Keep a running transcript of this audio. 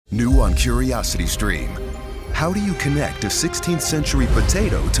New on Curiosity Stream. How do you connect a 16th century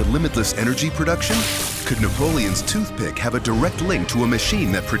potato to limitless energy production? Could Napoleon's toothpick have a direct link to a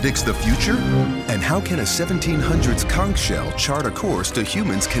machine that predicts the future? And how can a 1700s conch shell chart a course to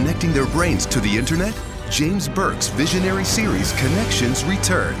humans connecting their brains to the internet? James Burke's visionary series Connections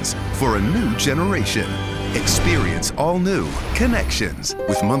returns for a new generation. Experience all new Connections.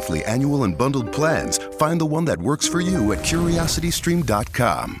 With monthly, annual, and bundled plans, find the one that works for you at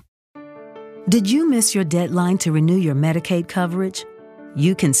curiositystream.com. Did you miss your deadline to renew your Medicaid coverage?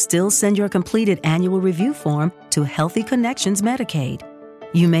 You can still send your completed annual review form to Healthy Connections Medicaid.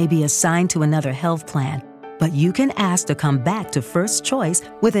 You may be assigned to another health plan, but you can ask to come back to First Choice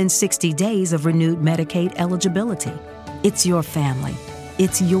within 60 days of renewed Medicaid eligibility. It's your family.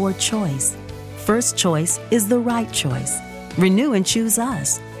 It's your choice. First Choice is the right choice. Renew and choose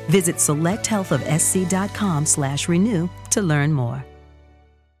us. Visit selecthealthofsc.com/renew to learn more.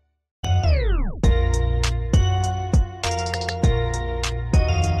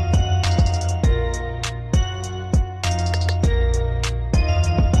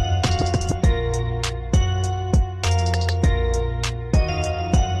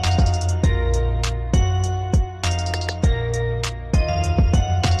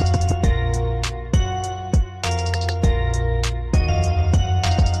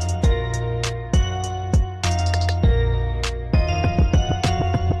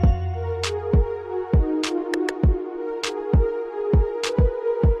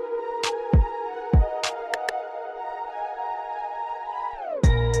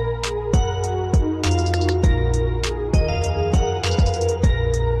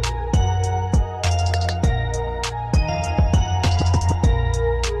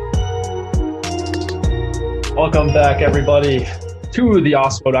 Welcome back, everybody, to the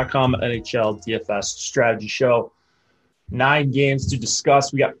Ospo.com NHL DFS Strategy Show. 9 games to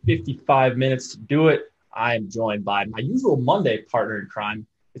discuss. We got 55 minutes to do it. I am joined by my usual Monday partner in crime.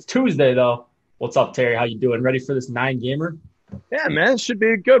 It's Tuesday, though. What's up, Terry? How you doing? Ready for this 9-gamer? Yeah, man. It should be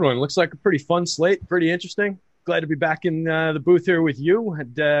a good one. Looks like a pretty fun slate. Pretty interesting. Glad to be back in the booth here with you.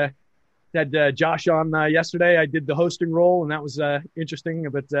 Had Josh on yesterday. I did the hosting role, and that was interesting.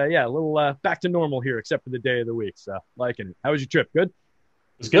 But, yeah, a little back to normal here, except for the day of the week. So, liking it. How was your trip? Good?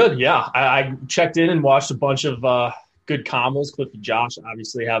 It was good, yeah. I checked in and watched a bunch of good combos. Cliff and Josh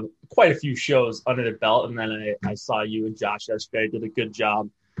obviously have quite a few shows under their belt. And then I saw you and Josh yesterday. Did a good job,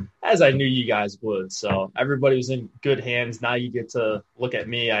 as I knew you guys would. So, everybody was in good hands. Now you get to look at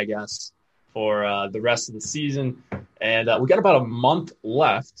me, I guess, for the rest of the season. And we got about a month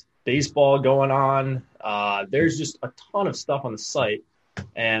left. Baseball going on. There's just a ton of stuff on the site,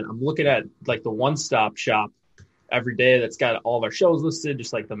 and I'm looking at like the one-stop shop every day that's got all of our shows listed,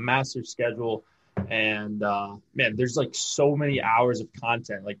 just like the master schedule. And man, there's like so many hours of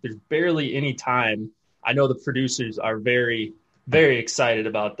content. Like there's barely any time. I know the producers are very, very excited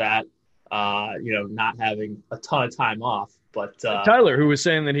about that. Not having a ton of time off. But Tyler, who was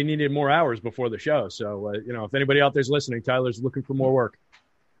saying that he needed more hours before the show. So if anybody out there's listening, Tyler's looking for more work.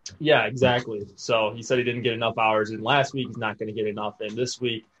 Yeah, exactly. So he said he didn't get enough hours in last week. He's not going to get enough in this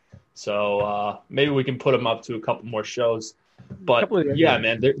week. So maybe we can put him up to a couple more shows. But yeah,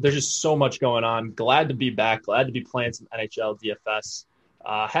 man, there's just so much going on. Glad to be back. Glad to be playing some NHL DFS.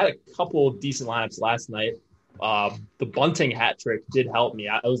 Had a couple of decent lineups last night. The bunting hat trick did help me.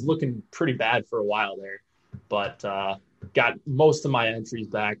 I was looking pretty bad for a while there, but got most of my entries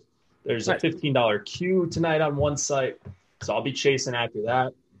back. There's a $15 queue tonight on one site, so I'll be chasing after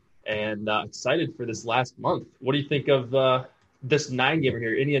that. And excited for this last month. What do you think of this 9-gamer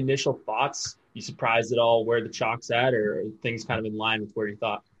here? Any initial thoughts? You surprised at all where the chalk's at, or are things kind of in line with where you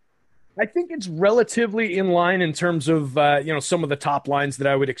thought? I think it's relatively in line in terms of, some of the top lines that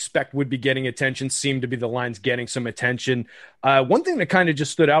I would expect would be getting attention seem to be the lines getting some attention. One thing that kind of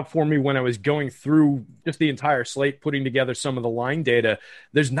just stood out for me when I was going through just the entire slate, putting together some of the line data,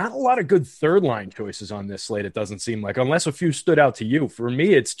 there's not a lot of good third line choices on this slate. It doesn't seem like, unless a few stood out to you. For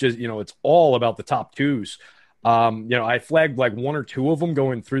me, it's just, it's all about the top twos. I flagged like one or two of them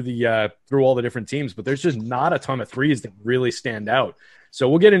going through through all the different teams, but there's just not a ton of threes that really stand out. So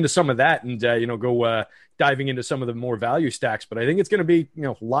we'll get into some of that and, go diving into some of the more value stacks. But I think it's going to be,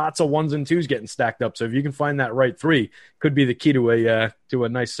 lots of 1s and 2s getting stacked up. So if you can find that right 3, could be the key to a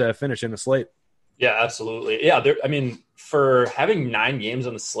nice finish in the slate. Yeah, absolutely. Yeah, for having 9 games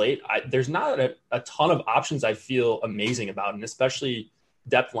on the slate, there's not a ton of options I feel amazing about, and especially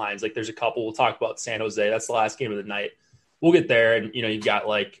depth lines. Like there's a couple. We'll talk about San Jose. That's the last game of the night. We'll get there, and you've got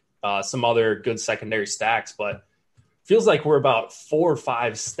like some other good secondary stacks, but feels like we're about 4 or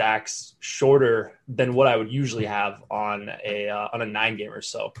 5 stacks shorter than what I would usually have on a 9-gamer.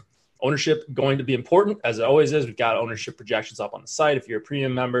 So ownership going to be important, as it always is. We've got ownership projections up on the site. If you're a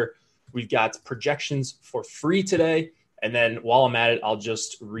premium member, we've got projections for free today. And then while I'm at it, I'll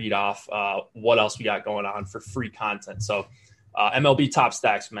just read off what else we got going on for free content. So MLB top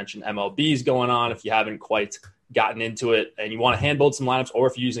stacks, we mentioned MLB is going on. If you haven't quite gotten into it and you want to hand build some lineups, or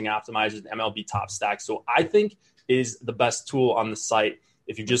if you're using optimizers, MLB top stacks. So I think is the best tool on the site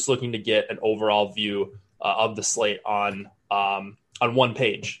if you're just looking to get an overall view of the slate on one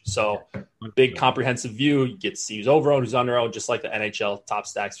page. So big comprehensive view. You get to see who's over owned, who's under owned, just like the NHL top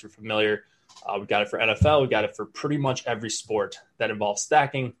stacks if you're familiar. We've got it for NFL. We've got it for pretty much every sport that involves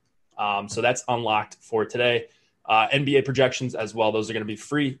stacking. So that's unlocked for today. NBA projections as well. Those are going to be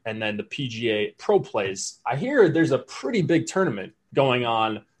free. And then the PGA Pro Plays. I hear there's a pretty big tournament going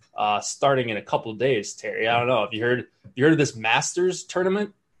on starting in a couple of days, Terry. I don't know. Have you heard of this Masters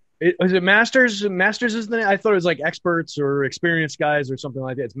tournament? Is it Masters? Masters is the name? I thought it was like experts or experienced guys or something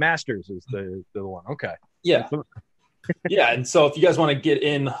like that. It's Masters is the one. Okay. Yeah. Yeah. And so if you guys want to get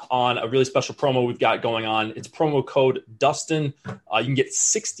in on a really special promo we've got going on, it's promo code Dustin. You can get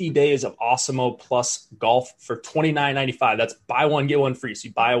 60 days of Awesemo plus golf for $29.95. That's buy one, get one free. So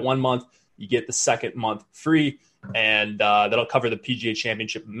you buy a 1 month, you get the second month free. And that'll cover the PGA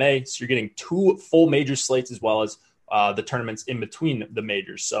Championship in May. So you're getting 2 full major slates as well as the tournaments in between the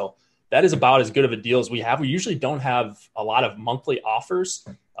majors. So that is about as good of a deal as we have. We usually don't have a lot of monthly offers.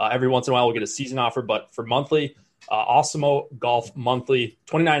 Every once in a while we'll get a season offer, but for monthly, Awesemo Golf monthly,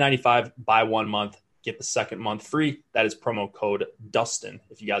 $29.95, buy 1 month, get the second month free. That is promo code Dustin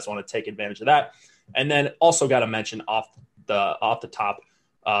if you guys want to take advantage of that. And then also got to mention off the top,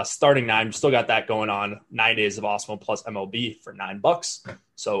 starting 9, we still got that going on. 9 days of Awesemo plus MLB for $9.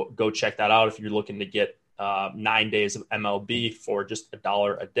 So go check that out if you're looking to get 9 days of MLB for just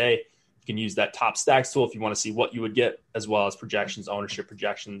 $1 a day. You can use that top stacks tool if you want to see what you would get, as well as projections, ownership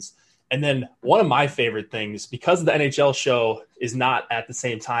projections. And then one of my favorite things, because the NHL show is not at the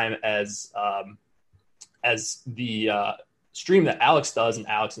same time as the stream that Alex does, and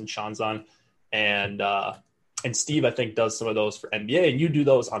Alex and Sean's on, and Steve, I think, does some of those for NBA, and you do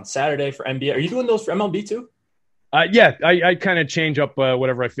those on Saturday for NBA. Are you doing those for MLB too? Yeah, I kind of change up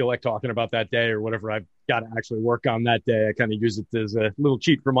whatever I feel like talking about that day or whatever I've got to actually work on that day. I kind of use it as a little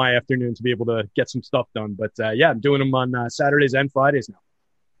cheat for my afternoon to be able to get some stuff done. But yeah, I'm doing them on Saturdays and Fridays now.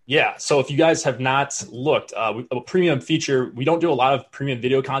 Yeah, so if you guys have not looked, a premium feature, we don't do a lot of premium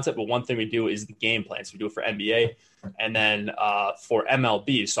video content, but one thing we do is the game plans. We do it for NBA and then for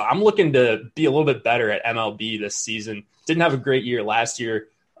MLB. So I'm looking to be a little bit better at MLB this season. Didn't have a great year last year.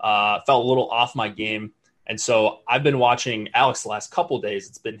 Felt a little off my game. And so I've been watching Alex the last couple of days.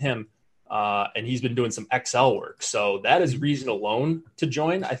 It's been him, and he's been doing some Excel work. So that is reason alone to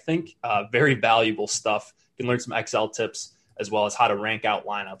join, I think. Very valuable stuff. You can learn some Excel tips as well as how to rank out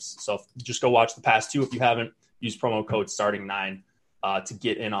lineups. So just go watch the past 2 if you haven't. Use promo code starting9 to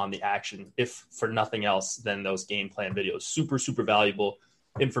get in on the action, if for nothing else than those game plan videos. Super, super valuable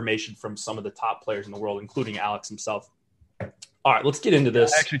information from some of the top players in the world, including Alex himself. All right, let's get into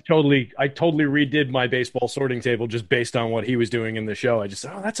this. I totally redid my baseball sorting table just based on what he was doing in the show. I just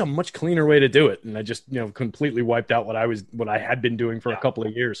said, that's a much cleaner way to do it. And I just, completely wiped out what I had been doing for a couple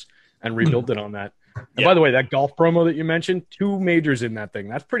of years and rebuilt it on that. And by the way, that golf promo that you mentioned, 2 majors in that thing.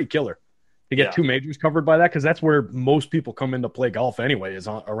 That's pretty killer to get 2 majors covered by that, because that's where most people come in to play golf anyway, is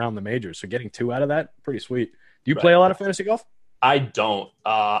around the majors. So getting 2 out of that, pretty sweet. Do you play a lot of fantasy golf? I don't.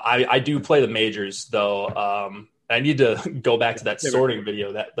 I do play the majors, though. I need to go back to that sorting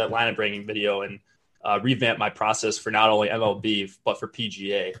video, that lineup ranking video, and revamp my process for not only MLB, but for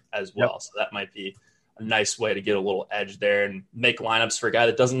PGA as well. Yep. So that might be a nice way to get a little edge there and make lineups for a guy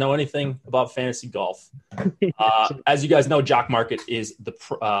that doesn't know anything about fantasy golf. As you guys know, Jock Market is the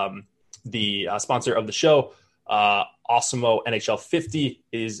sponsor of the show. Awesemo NHL 50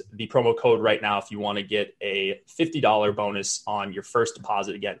 is the promo code right now if you want to get a $50 bonus on your first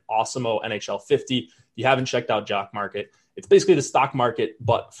deposit. Again, Awesemo NHL 50. If you haven't checked out Jock Market, it's basically the stock market,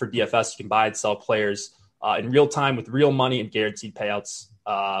 but for DFS. You can buy and sell players in real time with real money and guaranteed payouts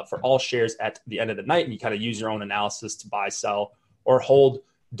for all shares at the end of the night. And you kind of use your own analysis to buy, sell, or hold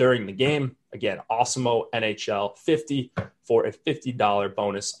during the game. Again, Awesemo NHL 50 for a $50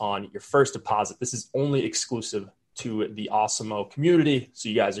 bonus on your first deposit. This is only exclusive to the Awesemo community, so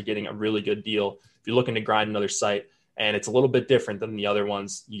you guys are getting a really good deal if you're looking to grind another site. And it's a little bit different than the other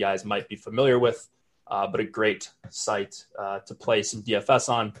ones you guys might be familiar with, but a great site to play some DFS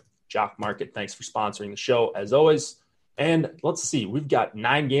on. Jock Market, thanks for sponsoring the show as always. And let's see, we've got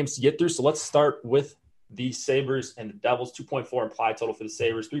 9 games to get through, so let's start with the Sabres and the Devils. 2.4 implied total for the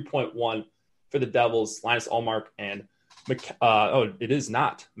Sabres, 3.1 for the Devils. Linus Ullmark and it is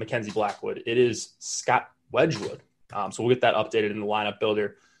not Mackenzie Blackwood. It is Scott Wedgwood. So we'll get that updated in the lineup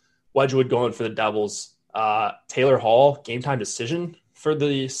builder. Wedgwood going for the Devils. Taylor Hall, game time decision for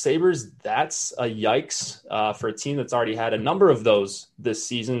the Sabres. That's a yikes for a team that's already had a number of those this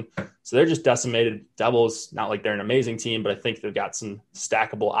season. So they're just decimated. Devils, not like they're an amazing team, but I think they've got some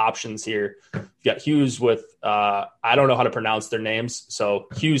stackable options here. You got Hughes with, I don't know how to pronounce their names. So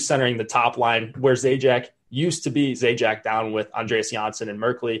Hughes centering the top line, where Zajac used to be. Zajac down with Andreas Janssen and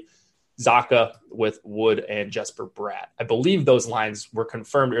Merkley. Zaka with Wood and Jesper Bratt. I believe those lines were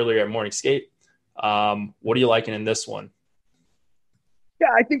confirmed earlier at Morning Skate. What are you liking in this one? Yeah,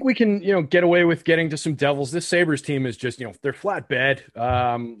 I think we can, get away with getting to some Devils. This Sabres team is just, they're flat bad.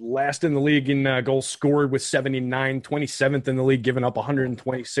 Last in the league in goals scored with 79, 27th in the league, giving up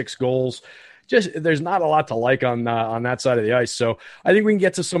 126 goals. Just there's not a lot to like on that side of the ice. So I think we can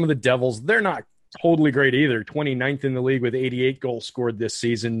get to some of the Devils. They're not totally great either. 29th in the league with 88 goals scored this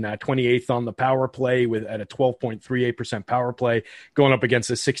season, 28th on the power play at a 12.38% power play, going up against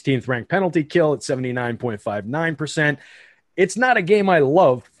the 16th ranked penalty kill at 79.59%. It's not a game I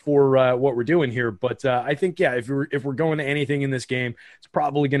love for what we're doing here, but I think, if we're going to anything in this game, it's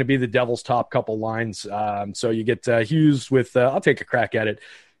probably going to be the Devils' top couple lines. So you get Hughes with, I'll take a crack at it,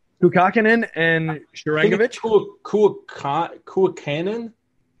 Kukakinen and Sharangovich. Kukakanen?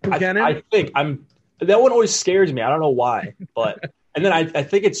 I think that one always scares me. I don't know why, but and then I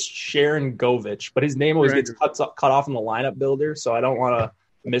think it's Sharon Govich, but his name always gets cut off in the lineup builder, so I don't want to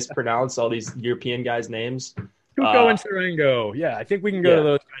mispronounce all these European guys' names. Kuko and Sharango. Yeah, I think we can go to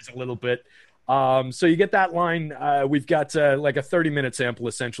those guys a little bit. So you get that line. We've got like a 30-minute sample,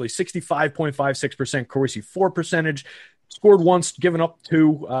 essentially. 65.56% Corsi for percentage. Scored once, given up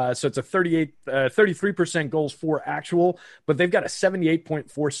two. So it's a 33% goals for actual, but they've got a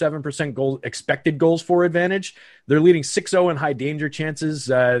 78.47% expected goals for advantage. They're leading 6-0 in high danger chances,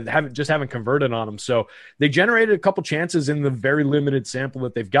 haven't converted on them. So they generated a couple chances in the very limited sample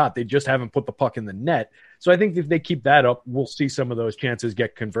that they've got. They just haven't put the puck in the net. So I think if they keep that up, we'll see some of those chances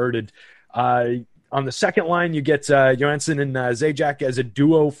get converted. On the second line, you get Johansson and Zajac as a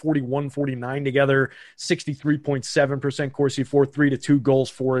duo, 41-49 together, 63.7% Corsi for, 3-2 goals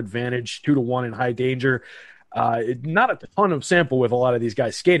for advantage, 2-1 in high danger. Not a ton of sample with a lot of these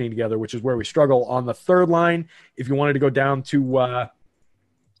guys skating together, which is where we struggle. On the third line, if you wanted to go down to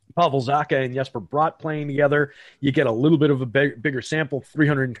Pavel Zacha and Jesper Bratt playing together, you get a little bit of a bigger sample,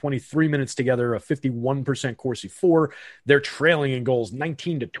 323 minutes together, a 51% Corsi for. They're trailing in goals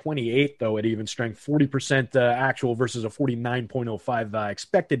 19-28, though, at even strength, 40% actual versus a 49.05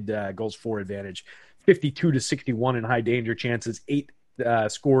 expected goals for advantage, 52-61 in high danger chances, 8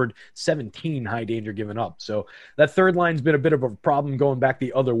 scored, 17 high danger given up. So that third line's been a bit of a problem going back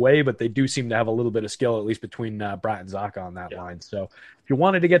the other way, but they do seem to have a little bit of skill, at least between Bratt and Zacha on that line. So if you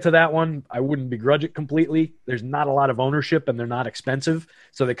wanted to get to that one, I wouldn't begrudge it completely. There's not a lot of ownership and they're not expensive,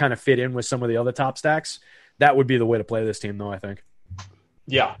 so they kind of fit in with some of the other top stacks. That would be the way to play this team, though, I think.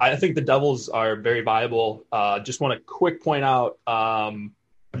 Yeah, I think the Devils are very viable. Just want to quick point out,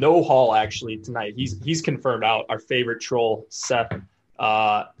 no Hall actually tonight. He's confirmed out. Our favorite troll, Seth,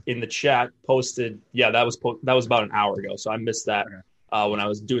 in the chat posted, that was about an hour ago, so I missed that when I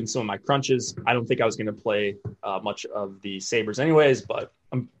was doing some of my crunches. I don't think I was going to play much of the Sabres anyways, but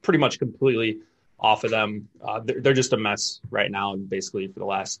I'm pretty much completely off of them. They're just a mess right now, and basically for the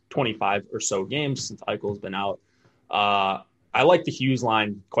last 25 or so games since Eichel's been out. I like the Hughes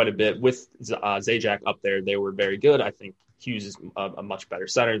line quite a bit. With Zajac up there, they were very good. I think Hughes is a much better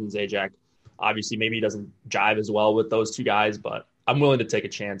center than Zajac. Obviously, maybe he doesn't jive as well with those two guys, but I'm willing to take a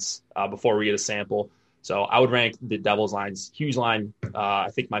chance before we get a sample. So I would rank the Devils lines, Hughes line, I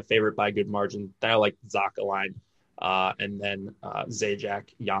think my favorite by a good margin. Then I like Zacha line, and then Zajac,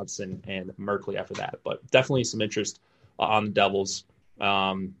 Janssen, and Merkley after that. But definitely some interest on the Devils.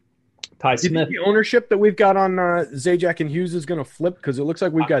 Ty Smith. The ownership that we've got on Zajac and Hughes is going to flip, because it looks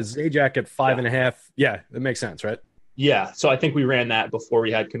like we've got Zajac at 5.5. Yeah, that makes sense, right? Yeah, so I think we ran that before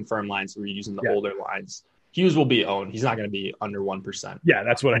we had confirmed lines. We were using the older lines. Hughes will be owned. He's not going to be under 1%. Yeah,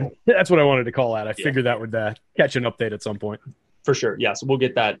 that's what I wanted to call out. I figured that would catch an update at some point. For sure. Yeah, so we'll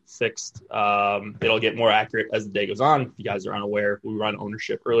get that fixed. It'll get more accurate as the day goes on. If you guys are unaware, we run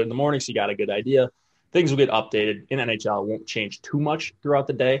ownership early in the morning, so you got a good idea. Things will get updated. In NHL, it won't change too much throughout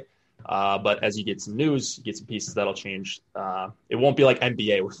the day. But as you get some news, you get some pieces that'll change. It won't be like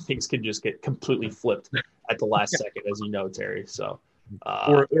NBA where things can just get completely flipped at the last second, as you know, Terry. So,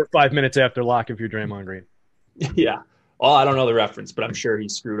 or 5 minutes after lock if you're Draymond Green. Yeah. Well, I don't know the reference, but I'm sure he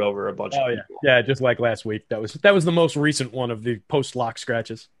screwed over a bunch of people. Yeah, just like last week. That was the most recent one of the post-lock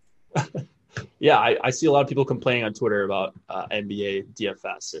scratches. Yeah, I see a lot of people complaining on Twitter about NBA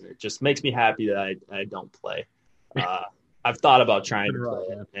DFS, and it just makes me happy that I don't play. I've thought about trying to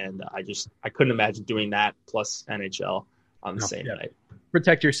play it, and I couldn't imagine doing that plus NHL on the same night.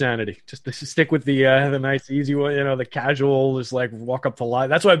 Protect your sanity. Just stick with the nice, easy one. The casual, just like walk up the line.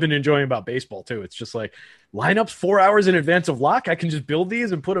 That's what I've been enjoying about baseball too. It's just like lineups 4 hours in advance of lock. I can just build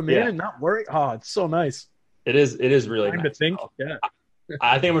these and put them in and not worry. Oh, it's so nice. It is really Time nice. To think. Yeah.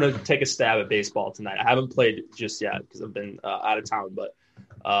 I think I'm going to take a stab at baseball tonight. I haven't played just yet because I've been out of town, but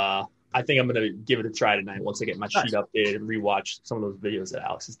I think I'm going to give it a try tonight once I get my sheet updated and rewatch some of those videos that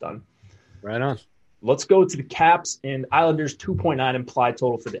Alex has done. Right on. Let's go to the Caps and Islanders. 2.9 implied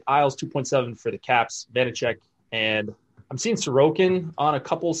total for the Isles, 2.7 for the Caps. Vanacek, and I'm seeing Sorokin on a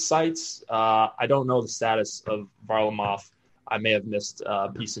couple sites. I don't know the status of Varlamov. I may have missed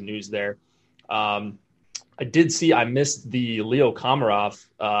a piece of news there. I missed the Leo Komarov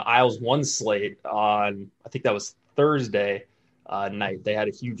Isles 1 slate on, I think that was Thursday night. They had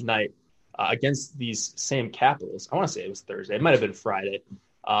a huge night against these same Capitals. I want to say it was Thursday. It might have been Friday.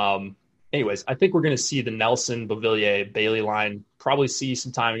 Anyways, I think we're going to see the Nelson, Beauvillier, Bailey line, probably see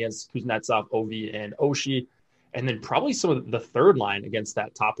some time against Kuznetsov, Ovi, and Oshie, and then probably some of the third line against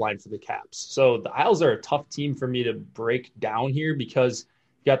that top line for the Caps. So the Isles are a tough team for me to break down here because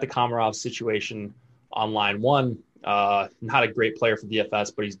you got the Komarov situation on line 1. Not a great player for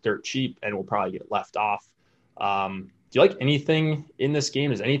DFS, but he's dirt cheap and will probably get left off. Do you like anything in this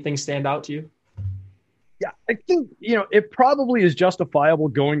game? Does anything stand out to you? Yeah, I think, it probably is justifiable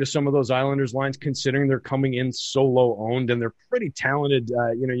going to some of those Islanders lines considering they're coming in so low owned and they're pretty talented.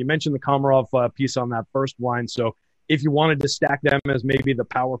 You mentioned the Komarov piece on that first line. So if you wanted to stack them as maybe the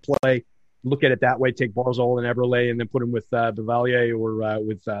power play, look at it that way, take Barzal and Eberle and then put him with Beauvillier or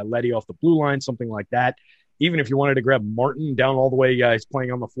with Leddy off the blue line, something like that. Even if you wanted to grab Martin down all the way, he's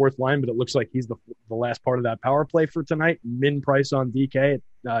playing on the fourth line, but it looks like he's the last part of that power play for tonight. Min price on DK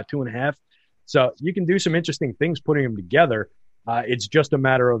at 2.5. So you can do some interesting things putting them together. It's just a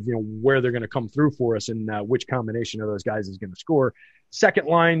matter of where they're going to come through for us and which combination of those guys is going to score. Second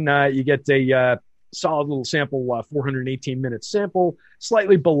line, you get a solid little sample, 418-minute sample,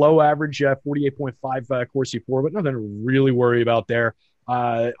 slightly below average, 48.5 Corsi for, but nothing to really worry about there.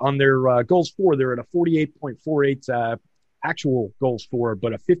 On their goals for, they're at a 48.48 actual goals for,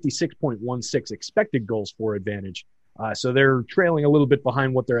 but a 56.16 expected goals for advantage. So they're trailing a little bit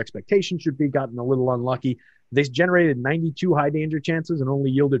behind what their expectations should be, gotten a little unlucky. They generated 92 high danger chances and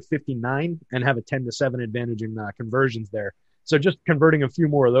only yielded 59 and have a 10-7 advantage in conversions there. So just converting a few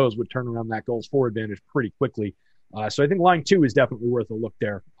more of those would turn around that goals for advantage pretty quickly. So I think line 2 is definitely worth a look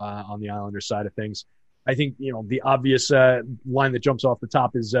there on the Islanders side of things. I think, the obvious line that jumps off the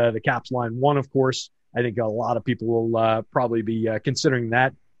top is the Caps line 1, of course. I think a lot of people will probably be considering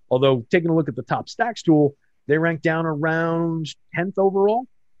that. Although taking a look at the top stacks tool, they rank down around 10th overall,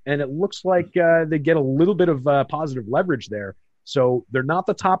 and it looks like they get a little bit of positive leverage there. So they're not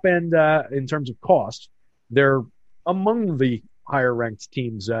the top end in terms of cost. They're among the higher-ranked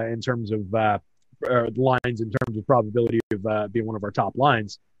teams in terms of lines, in terms of probability of being one of our top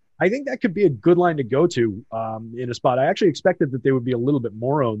lines. I think that could be a good line to go to in a spot. I actually expected that they would be a little bit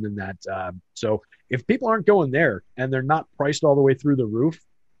more owned than that. So if people aren't going there and they're not priced all the way through the roof,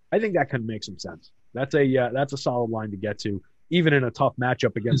 I think that can make some sense. That's a solid line to get to, even in a tough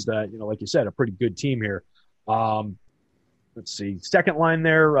matchup against, like you said, a pretty good team here. Let's see. Second line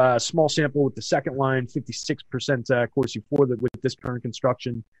there, small sample with the second line, 56% Corsi for with this current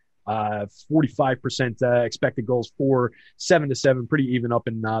construction, 45% expected goals for, 7-7, pretty even up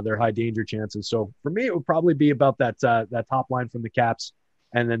in their high danger chances. So for me, it would probably be about that top line from the Caps,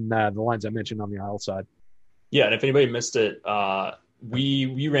 and then the lines I mentioned on the Isle side. Yeah, and if anybody missed it,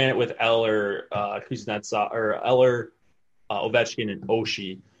 we ran it with Eller, Kuznetsov, or Eller, Ovechkin, and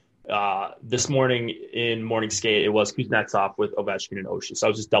Oshie. This morning in morning skate, it was Kuznetsov with Ovechkin and Oshie. So I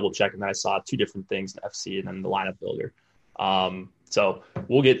was just double checking that I saw two different things in FC and then the lineup builder. So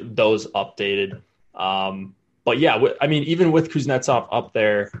we'll get those updated. But yeah, I mean, even with Kuznetsov up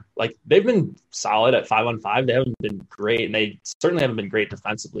there, like they've been solid at 5-on-5. They haven't been great, and they certainly haven't been great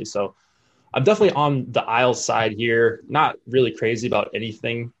defensively. So I'm definitely on the Isles side here. Not really crazy about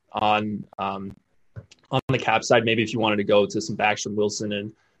anything on the Cap side. Maybe if you wanted to go to some Backstrom, Wilson,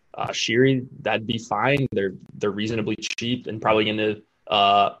 and Sheary, that'd be fine. They're reasonably cheap and probably going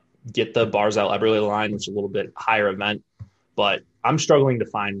to get the Barzal Eberle line, which is a little bit higher event. But I'm struggling to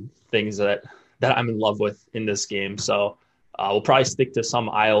find things that I'm in love with in this game. So we'll probably stick to some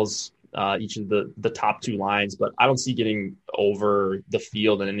Isles each of the top two lines, but I don't see getting over the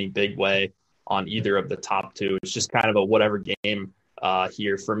field in any big way on either of the top two. It's just kind of a whatever game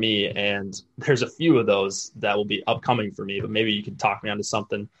here for me. And there's a few of those that will be upcoming for me, but maybe you can talk me onto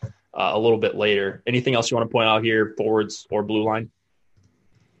something a little bit later. Anything else you want to point out here, forwards or blue line?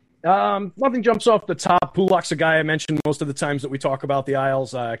 Nothing jumps off the top. Pulak's a guy I mentioned most of the times that we talk about the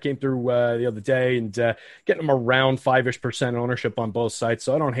Isles. Came through the other day and getting them around 5-ish% ownership on both sides.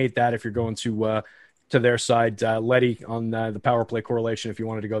 So I don't hate that if you're going to their side. Letty on the power play correlation if you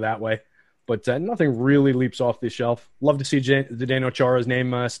wanted to go that way. But nothing really leaps off the shelf. Love to see Zdeno Chara's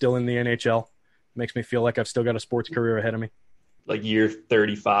name still in the NHL. Makes me feel like I've still got a sports career ahead of me. Like year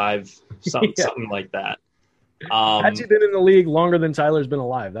 35, something like that. Has he been in the league longer than Tyler's been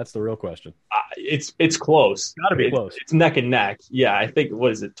alive? That's the real question. It's close. Got to be close. It's neck and neck. Yeah, I think,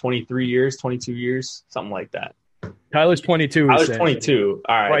 what is it, 23 years, 22 years, something like that. Tyler's 22. Tyler's 22.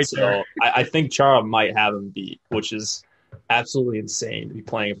 All right, so there. I think Chara might have him beat, which is absolutely insane to be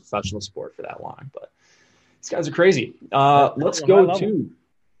playing a professional sport for that long. But these guys are crazy. Let's go to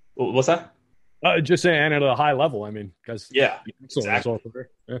 – what's that? Just saying at a high level, I mean. Yeah, exactly.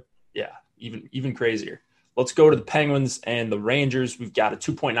 Yeah, even crazier. Let's go to the Penguins and the Rangers. We've got a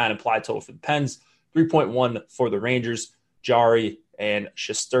 2.9 implied total for the Pens, 3.1 for the Rangers. Jari and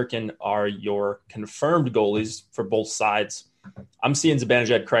Shesterkin are your confirmed goalies for both sides. I'm seeing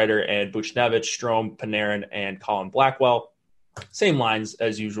Zibanejad, Kreider, and Buchnevich, Strome, Panarin, and Colin Blackwell. Same lines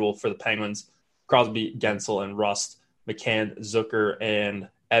as usual for the Penguins. Crosby, Gensel, and Rust, McCann, Zucker, and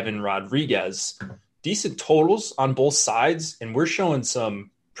Evan Rodriguez. Decent totals on both sides, and we're showing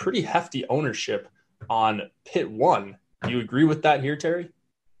some pretty hefty ownership on Pit 1. Do you agree with that here, Terry?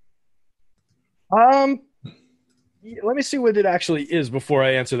 Let me see what it actually is before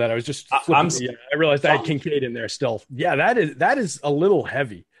I answer that. I was just flipping. I realized I had Kincaid in there still. Yeah, that is a little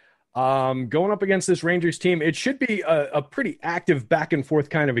heavy. Going up against this Rangers team, it should be a pretty active back and forth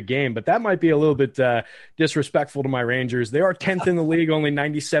kind of a game, but that might be a little bit disrespectful to my Rangers. They are 10th in the league, only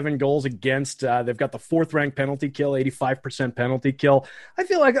 97 goals against. They've got the 4th ranked penalty kill, 85% penalty kill. I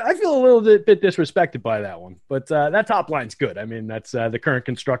feel a little bit disrespected by that one, but that top line's good. I mean, that's the current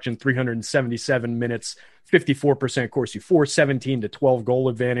construction, 377 minutes, 54% Corsi for, 17 to 12 goal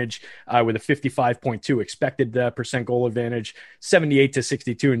advantage with a 55.2 expected percent goal advantage, 78 to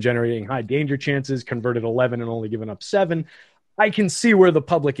 62 in generating high danger chances, converted 11 and only given up 7. I can see where the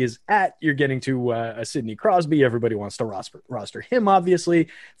public is at. You're getting to a Sidney Crosby. Everybody wants to roster him, obviously.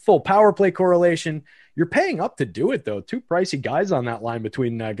 Full power play correlation. You're paying up to do it, though. 2 pricey guys on that line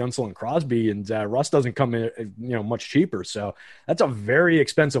between Gunsel and Crosby, and Russ doesn't come in much cheaper. So that's a very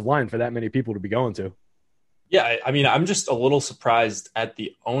expensive line for that many people to be going to. Yeah, I mean, I'm just a little surprised at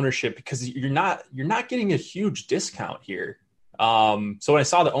the ownership because you're not getting a huge discount here. So when I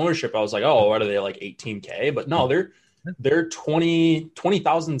saw the ownership, I was like, oh, what are they, like 18K? But no, they're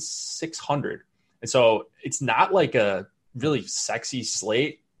 20,600. And so it's not like a really sexy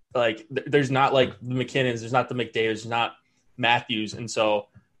slate. Like there's not like the McKinnons, there's not the McDavids, there's not Matthews. And so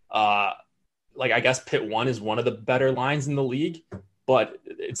I guess Pit 1 is one of the better lines in the league. But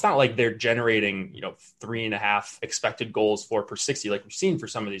it's not like they're generating, 3.5 expected goals for per 60 like we've seen for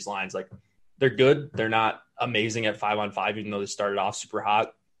some of these lines. Like they're good. They're not amazing at 5-on-5, even though they started off super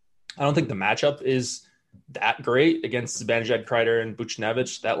hot. I don't think the matchup is that great against Zibanejad, Kreider, and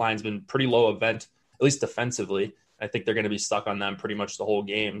Buchnevich. That line's been pretty low event, at least defensively. I think they're going to be stuck on them pretty much the whole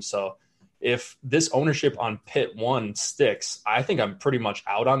game. So if this ownership on Pit 1 sticks, I think I'm pretty much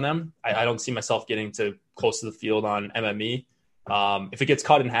out on them. I don't see myself getting to close to the field on MME. If it gets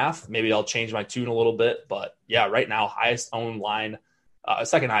cut in half, maybe I'll change my tune a little bit. But yeah, right now, highest owned line,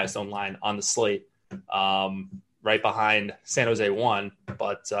 second highest owned line on the slate, right behind San Jose 1.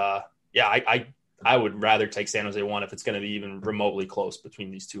 But I would rather take San Jose 1 if it's going to be even remotely close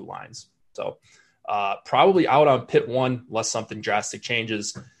between these two lines. So probably out on Pit 1 unless something drastic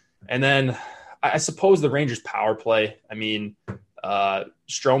changes. And then I suppose the Rangers power play. I mean,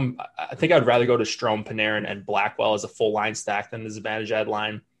 Strome, I think I'd rather go to Strome, Panarin, and Blackwell as a full line stack than the Zibanejad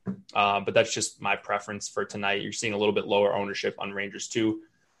line. But that's just my preference for tonight. You're seeing a little bit lower ownership on Rangers 2,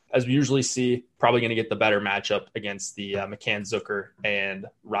 as we usually see. Probably going to get the better matchup against the McCann, Zucker, and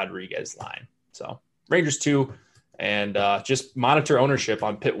Rodriguez line. So Rangers 2, and just monitor ownership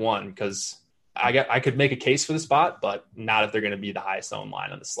on Pit 1 because I could make a case for the spot, but not if they're going to be the highest owned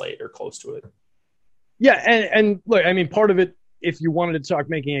line on the slate or close to it. Yeah, and look, I mean, part of it, if you wanted to talk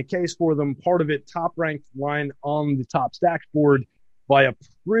making a case for them, part of it top-ranked line on the top stacks board by a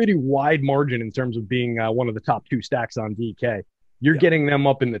pretty wide margin in terms of being one of the top 2 stacks on DK. You're getting them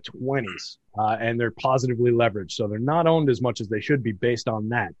up in the 20s, and they're positively leveraged, so they're not owned as much as they should be based on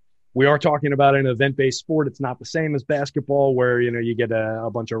that. We are talking about an event-based sport. It's not the same as basketball where, you get a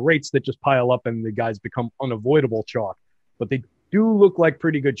bunch of rates that just pile up and the guys become unavoidable chalk. But they do look like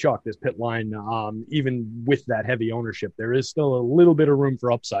pretty good chalk, this pit line, even with that heavy ownership. There is still a little bit of room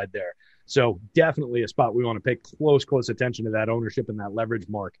for upside there. So definitely a spot we want to pay close attention to that ownership and that leverage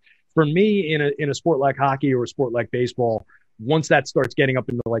mark. For me, in a sport like hockey or a sport like baseball, once that starts getting up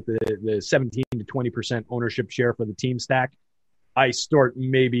into like the 17 to 20% ownership share for the team stack, I start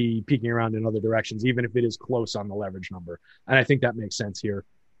maybe peeking around in other directions, even if it is close on the leverage number. And I think that makes sense here.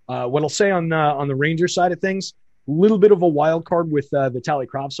 What I'll say on the Rangers side of things, a little bit of a wild card with Vitaly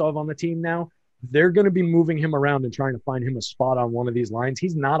Kravtsov on the team now. They're going to be moving him around and trying to find him a spot on one of these lines.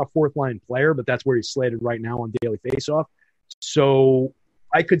 He's not a fourth line player, but that's where he's slated right now on daily faceoff. So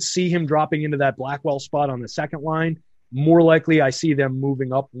I could see him dropping into that Blackwell spot on the second line. More likely, I see them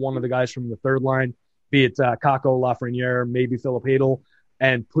moving up one of the guys from the third line, be it Kakko, Lafreniere, maybe Philip Hadl,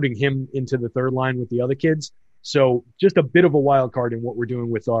 and putting him into the third line with the other kids. So just a bit of a wild card in what we're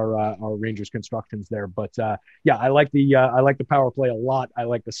doing with our Rangers constructions there. But yeah, I like the power play a lot. I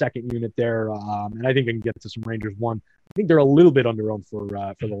like the second unit there, and I think I can get to some Rangers one. I think they're a little bit underowned for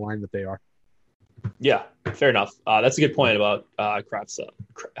the line that they are. Yeah, fair enough. That's a good point about Kravtsov.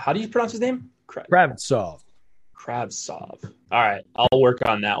 How do you pronounce his name? Kravtsov. Kravtsov. All right, I'll work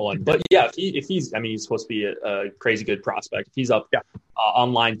on that one. But yeah, if he's, I mean, he's supposed to be a crazy good prospect. If he's up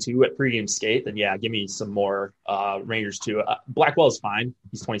on line 2 at pregame skate, then yeah, give me some more Rangers too. Blackwell is fine.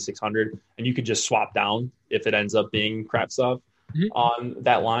 He's 2,600, and you could just swap down if it ends up being Kravtsov on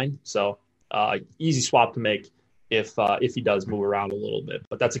that line. So easy swap to make if he does move around a little bit.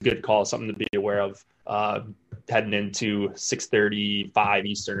 But that's a good call, something to be aware of heading into 6:35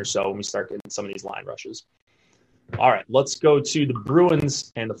 Eastern or so when we start getting some of these line rushes. All right, let's go to the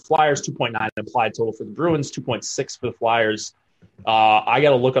Bruins and the Flyers. 2.9 implied total for the Bruins, 2.6 for the Flyers. I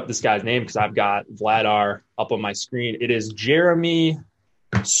got to look up this guy's name because I've got Vladar up on my screen. It is Jeremy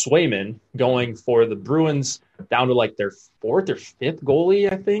Swayman going for the Bruins, down to like their 4th or 5th goalie,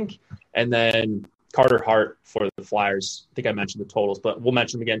 I think. And then Carter Hart for the Flyers. I think I mentioned the totals, but we'll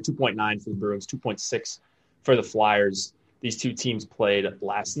mention them again. 2.9 for the Bruins, 2.6 for the Flyers. These two teams played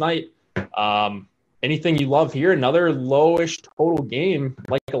last night. Anything you love here? Another lowish total game,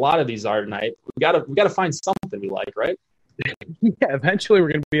 like a lot of these are tonight. We gotta find something we like, right? Yeah, eventually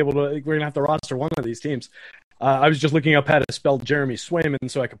we're gonna have to roster one of these teams. I was just looking up how to spell Jeremy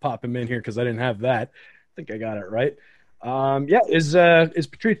Swayman so I could pop him in here because I didn't have that. I think I got it right. Is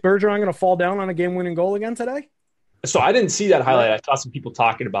Patrice Bergeron going to fall down on a game-winning goal again today? So I didn't see that highlight. I saw some people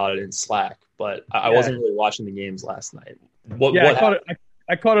talking about it in Slack, but I wasn't really watching the games last night.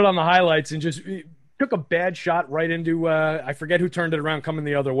 I caught it on the highlights and just took a bad shot right into I forget who turned it around coming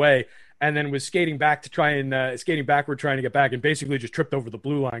the other way, and then was skating backward trying to get back, and basically just tripped over the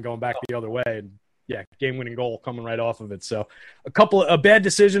blue line going back the other way. And yeah, game-winning goal coming right off of it. So a bad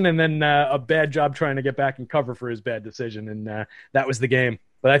decision and then a bad job trying to get back and cover for his bad decision, and that was the game.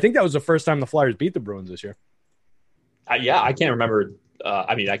 But I think that was the first time the Flyers beat the Bruins this year. I can't remember.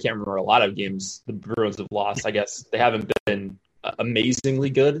 I can't remember a lot of games the Bruins have lost. I guess they haven't been amazingly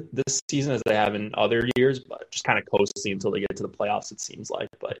good this season as they have in other years, but just kind of coasting until they get to the playoffs, it seems like.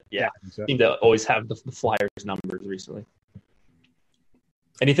 But yeah, seem to always have the Flyers numbers recently.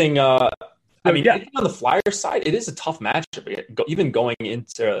 Anything on the Flyers side, it is a tough matchup. Even going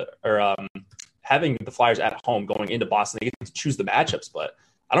into having the Flyers at home going into Boston, they get to choose the matchups, but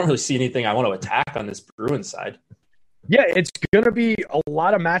I don't really see anything I want to attack on this Bruins side. Yeah, it's going to be a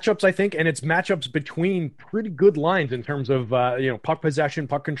lot of matchups, I think, and it's matchups between pretty good lines in terms of puck possession,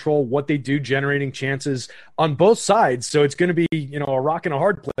 puck control, what they do, generating chances on both sides. So it's going to be a rock and a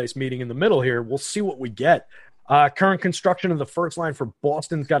hard place meeting in the middle here. We'll see what we get. Current construction of the first line for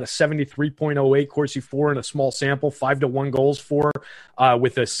Boston's got a 73.08 Corsi 4 in a small sample, 5-1 goals for,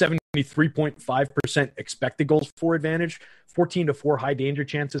 with a 73.5% expected goals for advantage, 14-4 high danger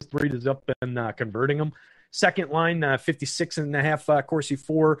chances, 3 up and converting them. Second line, 56.5 Corsi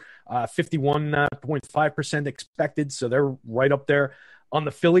 4, 51.5% expected, so they're right up there. On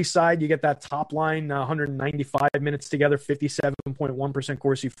the Philly side, you get that top line, 195 minutes together, 57.1%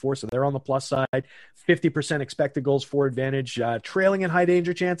 Corsi 4, so they're on the plus side. 50% expected goals for advantage, trailing in high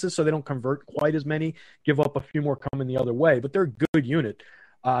danger chances, so they don't convert quite as many, give up a few more coming the other way, but they're a good unit.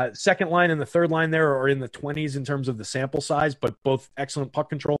 Second line and the third line there are in the 20s in terms of the sample size, but both excellent puck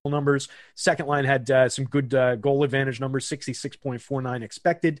control numbers. Second line had some good goal advantage numbers, 66.49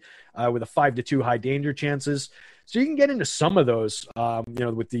 expected, with a 5-2 high danger chances. So you can get into some of those,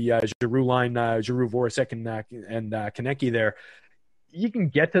 with the Giroux line, Giroux, Voracek, and Konecny there. You can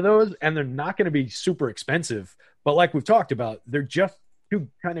get to those, and they're not going to be super expensive. But like we've talked about, they're just two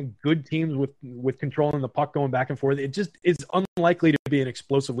kind of good teams with controlling the puck going back and forth. It just is unlikely to be an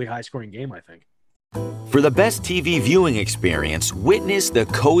explosively high-scoring game, I think. For the best TV viewing experience, witness the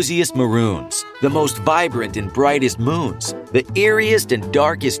coziest maroons, the most vibrant and brightest moons, the eeriest and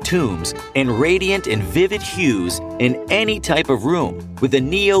darkest tombs, and radiant and vivid hues in any type of room with the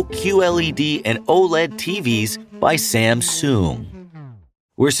Neo QLED and OLED TVs by Samsung.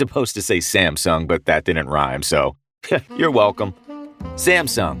 We're supposed to say Samsung, but that didn't rhyme, so you're welcome.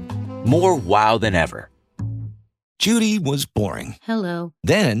 Samsung, more wow than ever. Judy was boring. Hello.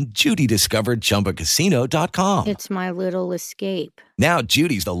 Then Judy discovered ChumbaCasino.com. It's my little escape. Now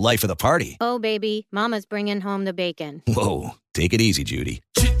Judy's the life of the party. Oh, baby, mama's bringing home the bacon. Whoa, take it easy, Judy.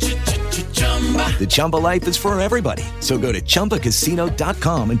 The Chumba life is for everybody. So go to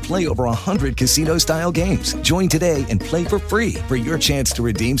ChumbaCasino.com and play over 100 casino-style games. Join today and play for free for your chance to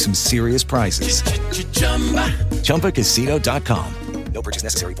redeem some serious prizes. ChumbaCasino.com. No purchase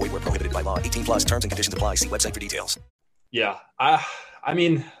necessary. Void where prohibited by law. 18 plus terms and conditions apply. See website for details. Yeah. I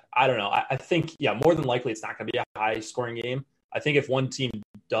mean, I don't know. I think, more than likely it's not going to be a high scoring game. I think if one team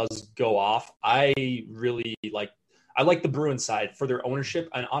does go off, I like the Bruins side for their ownership,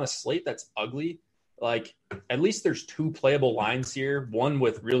 and on a slate that's ugly. Like, at least there's two playable lines here. One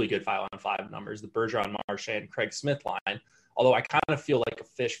with really good 5-on-5 numbers, the Bergeron, Marchand, Craig Smith line. Although I kind of feel like a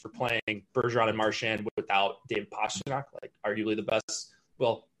fish for playing Bergeron and Marchand without David Pastrnak, like arguably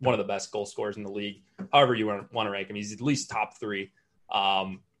one of the best goal scorers in the league. However you want to rank him, he's at least top 3.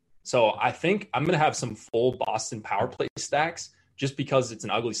 So I think I'm going to have some full Boston power play stacks just because it's an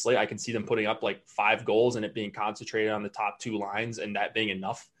ugly slate. I can see them putting up like 5 goals and it being concentrated on the top 2 lines and that being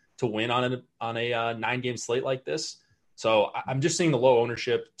enough to win on a 9-game slate like this. So I'm just seeing the low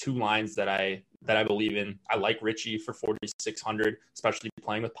ownership, 2 lines that I believe in. I like Richie for 4,600, especially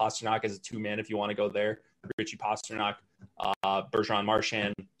playing with Pastrnak as a 2-man if you want to go there. Richie, Pastrnak, Bergeron,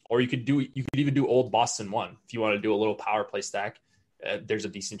 Marchand, or you could even do old Boston 1 if you want to do a little power play stack. There's a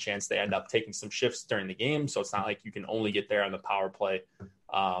decent chance they end up taking some shifts during the game, so it's not like you can only get there on the power play.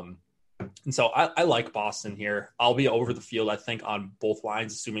 And so I like Boston here. I'll be over the field, I think, on both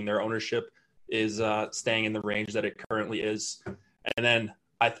lines, assuming their ownership is staying in the range that it currently is. And then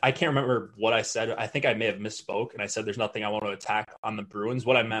I can't remember what I said. I think I may have misspoke, and I said there's nothing I want to attack on the Bruins.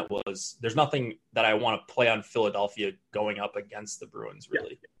 What I meant was there's nothing that I want to play on Philadelphia going up against the Bruins,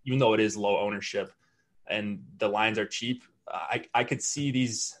 really, even though it is low ownership and the lines are cheap. I could see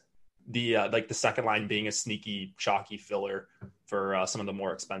the second line being a sneaky, chalky filler for some of the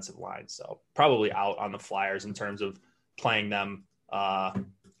more expensive lines. So probably out on the Flyers in terms of playing them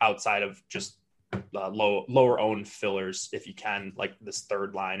outside of just lower owned fillers if you can, like this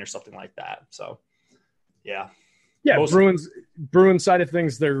third line or something like that. So Bruins side of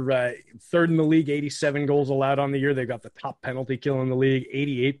things, they're third in the league, 87 goals allowed on the year. They've got the top penalty kill in the league,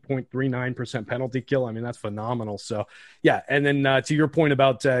 88.39% penalty kill. I mean, that's phenomenal. So and then to your point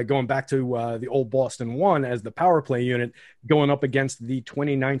about going back to the old Boston 1 as the power play unit, going up against the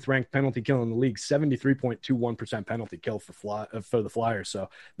 29th ranked penalty kill in the league, 73.21% penalty kill for the Flyers.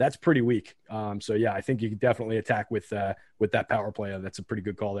 So that's pretty weak. I think you can definitely attack with that power play. That's a pretty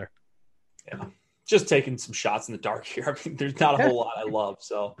good call there. Yeah. Just taking some shots in the dark here. I mean, there's not a whole lot I love.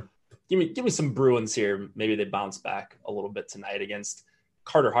 So give me some Bruins here. Maybe they bounce back a little bit tonight against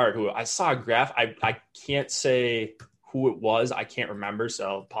Carter Hart, who I saw a graph. I can't say who it was. I can't remember.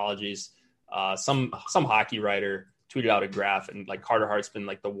 So apologies. Some hockey writer tweeted out a graph, and like Carter Hart's been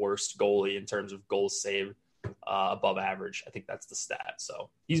like the worst goalie in terms of goals saved above average. I think that's the stat. So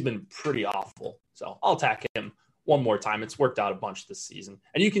he's been pretty awful. So I'll attack him one more time. It's worked out a bunch this season.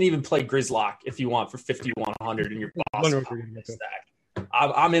 And you can even play Grizzlock if you want for 5,100 in your Boston stack.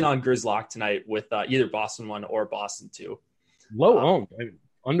 I'm in on Grizzlock tonight with either Boston 1 or Boston 2. Low owned,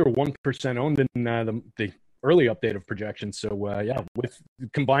 under 1% owned in the early update of projections. So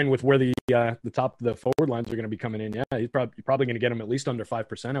combined with where the forward lines are going to be coming in, you're probably going to get them at least under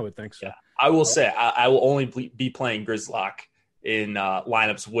 5%, I would think. So I will say I will only be playing Grizzlock in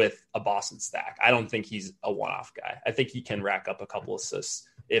lineups with a Boston stack. I don't think he's a one-off guy. I think he can rack up a couple assists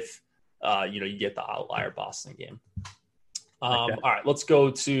if you get the outlier Boston game. All right, let's go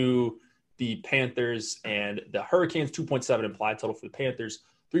to the Panthers and the Hurricanes. 2.7 implied total for the Panthers,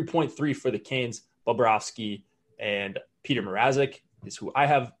 3.3 for the Canes. Bobrovsky and Peter Mrazek is who I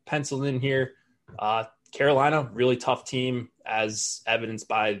have penciled in here. Carolina, really tough team, as evidenced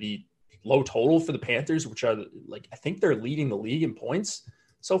by the low total for the Panthers, which are I think they're leading the league in points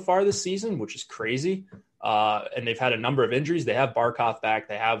so far this season, which is crazy. And they've had a number of injuries. They have Barkov back.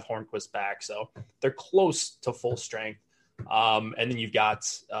 They have Hornquist back. So they're close to full strength. And then you've got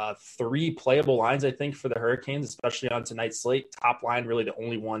 3 playable lines, I think, for the Hurricanes, especially on tonight's slate. Top line, really the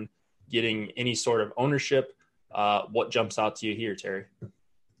only one getting any sort of ownership. What jumps out to you here, Terry?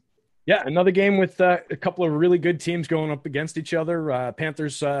 Yeah, another game with a couple of really good teams going up against each other.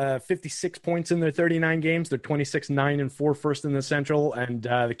 Panthers 56 points in their 39 games. They're 26-9-4 first in the Central. And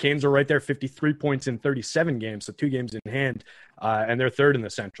the Canes are right there, 53 points in 37 games, so 2 games in hand. And they're third in the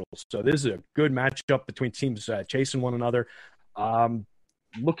Central. So this is a good matchup between teams chasing one another.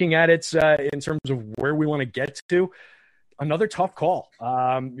 Looking at it in terms of where we want to get to, another tough call.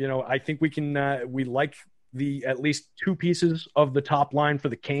 I think we like at least 2 pieces of the top line for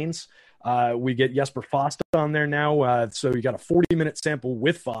the Canes. We get Jesper Fast on there now. So you got a 40-minute sample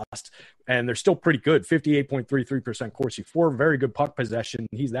with Fast, and they're still pretty good. 58.33% Corsi for, very good puck possession.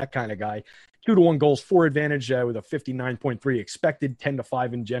 He's that kind of guy. 2-1 goals for advantage with a 59.3 expected,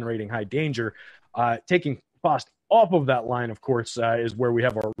 10-5 in generating high danger. Taking Fast off of that line, of course, is where we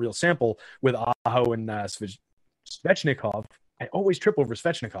have our real sample with Aho and Svechnikov. I always trip over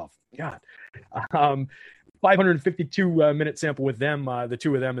Svechnikov. God. 552-minute sample with them. The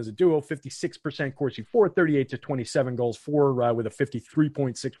 2 of them as a duo, 56% Corsi for, 38-27 goals for, with a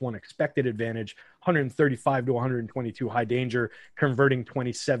 53.61 expected advantage, 135-122 high danger, converting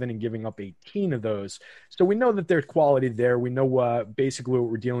 27 and giving up 18 of those. So we know that there's quality there. We know basically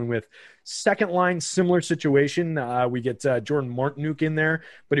what we're dealing with. Second line, similar situation. We get Jordan Martinook in there,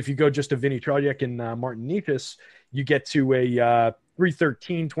 but if you go just to Vinny Trocheck and Martin Necas, you get to a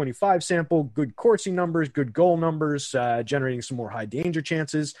 313-25 sample, good Corsi numbers, good goal numbers, generating some more high danger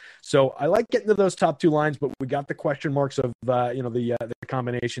chances. So I like getting to those top 2 lines, but we got the question marks of the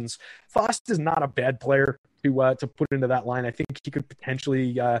combinations. Fast is not a bad player to put into that line. I think he could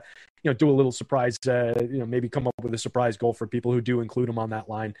potentially do a little surprise, maybe come up with a surprise goal for people who do include him on that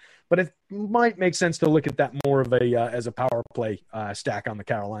line. But it might make sense to look at that more of as a power play stack on the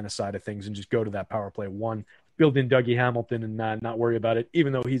Carolina side of things and just go to that power play 1. Build in Dougie Hamilton and not worry about it,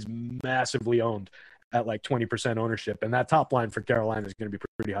 even though he's massively owned at like 20% ownership. And that top line for Carolina is going to be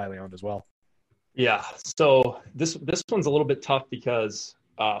pretty highly owned as well. Yeah. So this one's a little bit tough because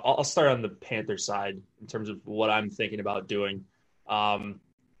I'll start on the Panthers side in terms of what I'm thinking about doing.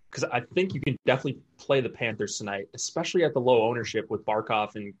 Because I think you can definitely play the Panthers tonight, especially at the low ownership with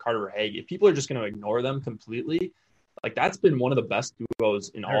Barkov and Carter Verhaeghe. If people are just going to ignore them completely, like that's been one of the best duos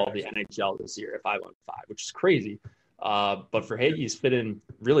in all of the NHL this year at 5-on-5, which is crazy. But Verhaeghe's fit in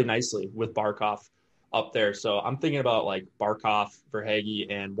really nicely with Barkov up there. So I'm thinking about like Barkov, Verhaeghe,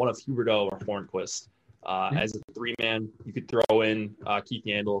 and one of Huberdeau or Hornquist as a 3-man. You could throw in Keith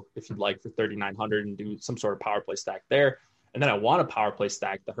Yandel if you'd like for 3,900 and do some sort of power play stack there. And then I want a power play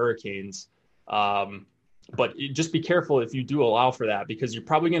stack the Hurricanes. But just be careful if you do allow for that, because you're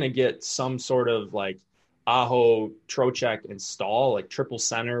probably going to get some sort of like Aho, Trocheck, and Stahl, like triple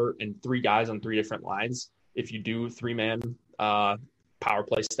center and 3 guys on 3 different lines if you do 3-man power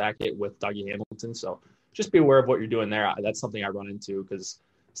play stack it with Dougie Hamilton. So just be aware of what you're doing there. That's something I run into because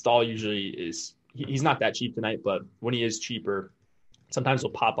Stahl usually he's not that cheap tonight, but when he is cheaper, sometimes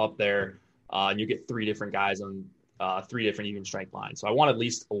he'll pop up there and you get 3 different guys on 3 different even strength lines. So I want at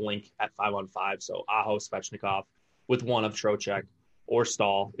least a link at 5-on-5. So Aho, Svechnikov with one of Trocheck or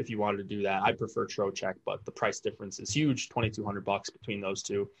Stahl if you wanted to do that. I prefer Trocheck, but the price difference is huge, $2,200 between those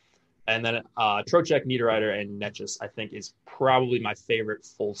 2. And then Trocheck, Niederreiter, and Netjes, I think, is probably my favorite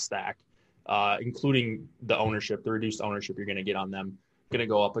full stack, including the ownership, the reduced ownership you're going to get on them. Going to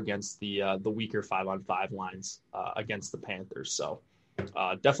go up against the weaker 5-on-5 lines against the Panthers. So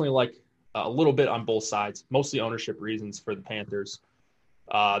definitely like a little bit on both sides, mostly ownership reasons for the Panthers.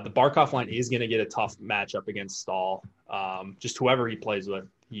 The Barkov line is going to get a tough matchup against Stahl. Just whoever he plays with,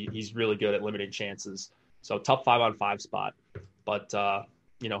 he's really good at limiting chances. So tough 5-on-5 spot. But,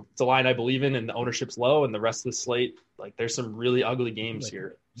 it's a line I believe in, and the ownership's low, and the rest of the slate, like there's some really ugly games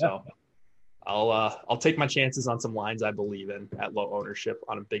here. So I'll take my chances on some lines I believe in at low ownership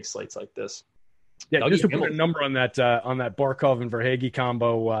on big slates like this. Yeah, just to put a number on that Barkov and Verhaeghe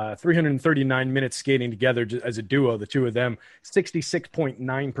combo, 339 minutes skating together as a duo, the 2 of them,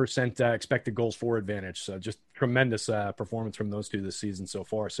 66.9% expected goals for advantage. So just tremendous performance from those 2 this season so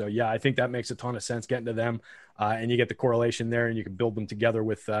far. So yeah, I think that makes a ton of sense getting to them, and you get the correlation there, and you can build them together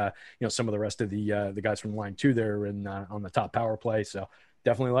with some of the rest of the guys from line 2 there and on the top power play. So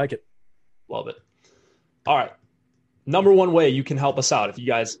definitely like it. Love it. All right, number 1 way you can help us out if you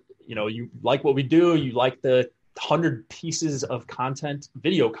guys. You like what we do, you like the 100 pieces of content,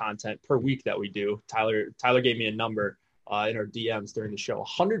 video content per week that we do. Tyler gave me a number in our DMs during the show.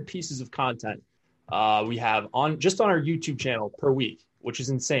 100 pieces of content we have on our YouTube channel per week, which is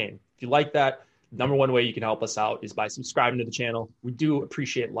insane. If you like that, number one way you can help us out is by subscribing to the channel. We do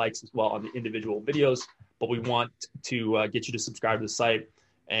appreciate likes as well on the individual videos, but we want to get you to subscribe to the site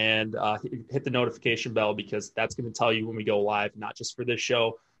and hit the notification bell, because that's going to tell you when we go live, not just for this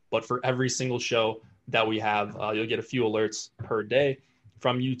show, but for every single show that we have. You'll get a few alerts per day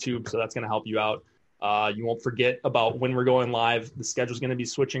from YouTube, so that's going to help you out. You won't forget about when we're going live. The schedule is going to be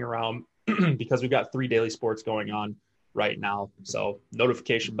switching around because we've got 3 daily sports going on right now. So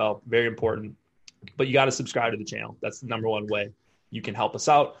notification bell, very important. But you got to subscribe to the channel. That's the number one way you can help us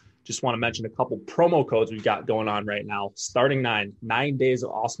out. Just want to mention a couple promo codes we've got going on right now. Starting 9 days of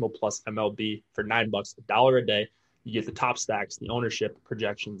Awesemo Plus MLB for $9, $1 a day. You get the top stacks, the ownership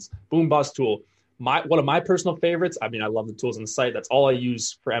projections, boom bust tool. One of my personal favorites. I mean, I love the tools on the site. That's all I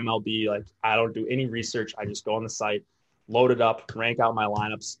use for MLB. Like, I don't do any research. I just go on the site, load it up, rank out my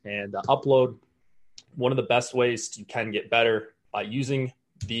lineups, and upload. One of the best ways you can get better by using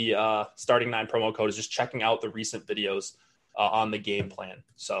the Starting 9 promo code is just checking out the recent videos on the game plan.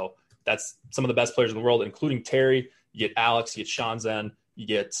 So that's some of the best players in the world, including Terry. You get Alex, you get Sean Zen, you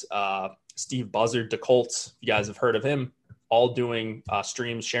get Steve Buzzard, DeColts. You guys have heard of him, all doing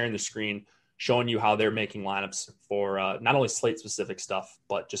streams, sharing the screen, showing you how they're making lineups for not only slate specific stuff,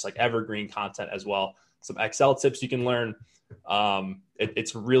 but just like evergreen content as well. Some Excel tips you can learn.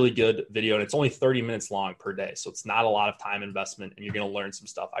 It's a really good video, and it's only 30 minutes long per day. So it's not a lot of time investment, and you're going to learn some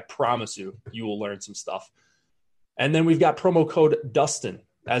stuff. I promise you will learn some stuff. And then we've got promo code Dustin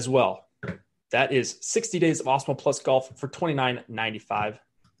as well. That is 60 days of Awesemo Plus Golf for $29.95.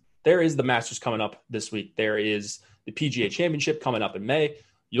 There is the Masters coming up this week. There is the PGA Championship coming up in May.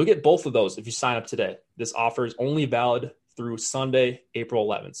 You'll get both of those if you sign up today. This offer is only valid through Sunday, April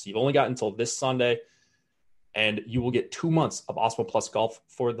 11th. So you've only got until this Sunday, and you will get 2 months of Awesemo Plus Golf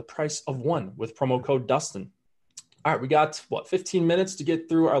for the price of one with promo code Dustin. All right, we got, 15 minutes to get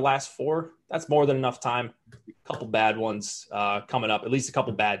through our last 4. That's more than enough time. A couple bad ones coming up, at least a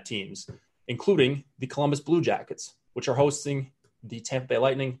couple bad teams, including the Columbus Blue Jackets, which are hosting the Tampa Bay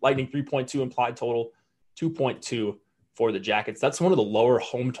Lightning. Lightning 3.2 implied total, 2.2 for the Jackets. That's one of the lower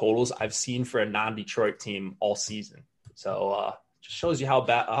home totals I've seen for a non-Detroit team all season. So just shows you how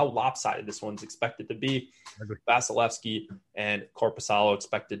lopsided this one's expected to be. Vasilevsky and Korpisalo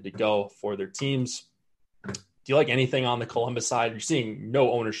expected to go for their teams. Do you like anything on the Columbus side? You're seeing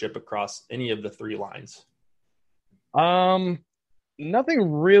no ownership across any of the 3 lines.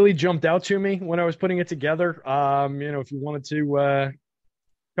 Nothing really jumped out to me when I was putting it together. If you wanted to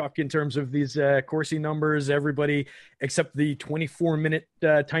talk in terms of these Corsi numbers, everybody except the 24-minute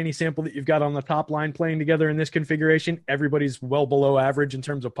tiny sample that you've got on the top line playing together in this configuration, everybody's well below average in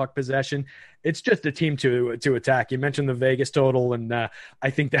terms of puck possession. It's just a team to attack. You mentioned the Vegas total, and I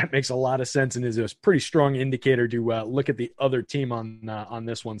think that makes a lot of sense and is a pretty strong indicator to look at the other team on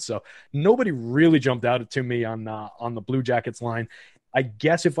this one. So nobody really jumped out to me on the Blue Jackets line. I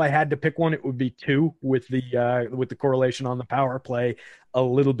guess if I had to pick one, it would be 2 with the correlation on the power play. A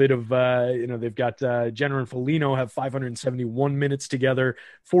little bit of, they've got Jenner and Foligno have 571 minutes together,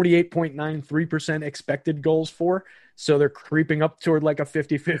 48.93% expected goals for. So they're creeping up toward like a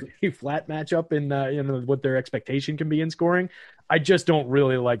 50-50 flat matchup in what their expectation can be in scoring. I just don't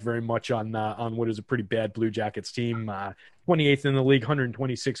really like very much on what is a pretty bad Blue Jackets team. 28th in the league,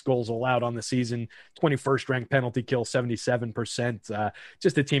 126 goals allowed on the season, 21st ranked penalty kill, 77%.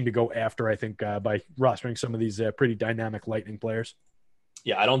 Just a team to go after, I think, by rostering some of these pretty dynamic Lightning players.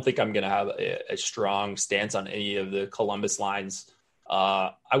 Yeah, I don't think I'm going to have a strong stance on any of the Columbus lines.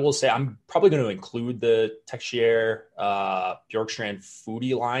 I will say I'm probably going to include the Texier, Bjorkstrand,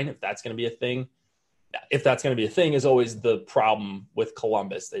 Foodie line if that's going to be a thing. If that's going to be a thing is always the problem with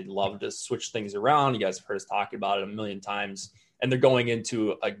Columbus. They love to switch things around. You guys have heard us talk about it a million times. And they're going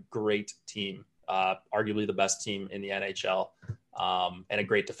into a great team, arguably the best team in the NHL, and a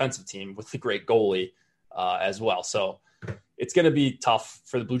great defensive team with a great goalie as well. So it's going to be tough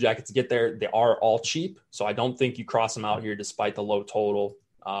for the Blue Jackets to get there. They are all cheap, so I don't think you cross them out here despite the low total.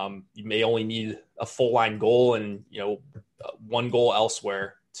 You may only need a full line goal and one goal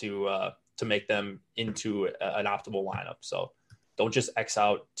elsewhere to make them into an optimal lineup. So don't just X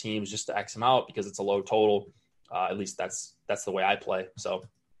out teams just to X them out because it's a low total. At least that's the way I play. So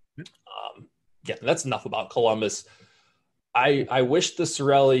that's enough about Columbus. I wish the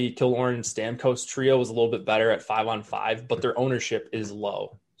Cirelli, Killorn, and Stamkos trio was a little bit better at 5-on-5, but their ownership is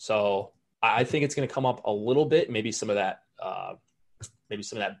low. So I think it's going to come up a little bit. Maybe some of that.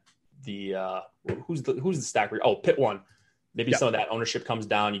 Who's the stack? Oh, Pitt 1. Maybe some of that ownership comes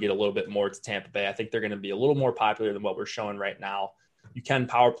down. You get a little bit more to Tampa Bay. I think they're going to be a little more popular than what we're showing right now. You can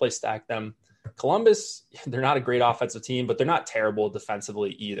power play stack them. Columbus, they're not a great offensive team, but they're not terrible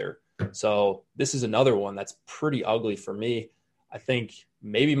defensively either. So this is another one that's pretty ugly for me. I think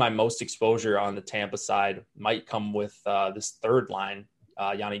maybe my most exposure on the Tampa side might come with this third line,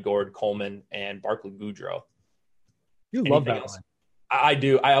 Yanni Gourde, Coleman, and Barclay Goudreau. You love that line. I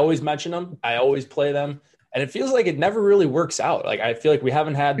do. I always mention them. I always play them. And it feels like it never really works out. Like, I feel like we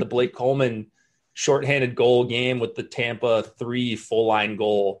haven't had the Blake Coleman shorthanded goal game with the Tampa 3 full line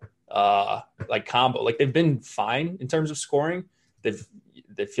goal combo. Like, they've been fine in terms of scoring.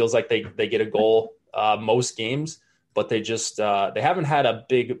 It feels like they get a goal most games, but they just they haven't had a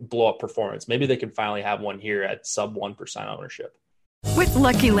big blow up performance. Maybe they can finally have one here at sub 1% ownership. With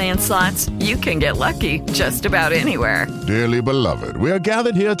Lucky Land Slots, you can get lucky just about anywhere. Dearly beloved, we are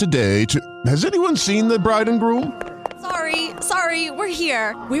gathered here today to... Has anyone seen the bride and groom? Sorry, we're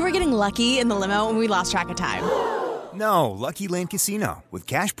here. We were getting lucky in the limo and we lost track of time. No, Lucky Land Casino, with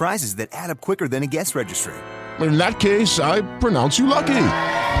cash prizes that add up quicker than a guest registry. In that case, I pronounce you lucky.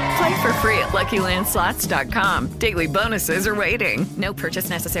 Play for free at LuckyLandSlots.com. Daily bonuses are waiting. No purchase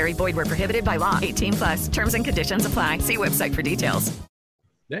necessary. Void where prohibited by law. 18+. Terms and conditions apply. See website for details.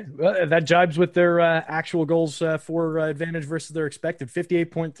 Yeah, well, that jibes with their actual goals for advantage versus their expected.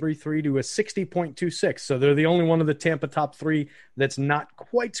 58.33 to a 60.26. So they're the only one of the Tampa top 3 that's not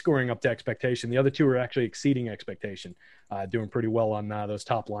quite scoring up to expectation. The other 2 are actually exceeding expectation. Doing pretty well on those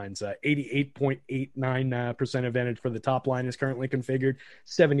top lines. 88.89% advantage for the top line is currently configured.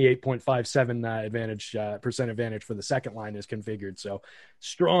 78.57 percent advantage for the second line is configured. So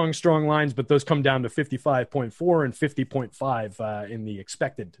strong lines, but those come down to 55.4 and 50.5 in the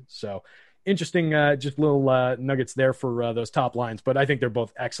expected. So interesting, just little nuggets there for those top lines. But I think they're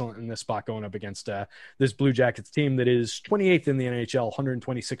both excellent in this spot going up against this Blue Jackets team that is 28th in the NHL,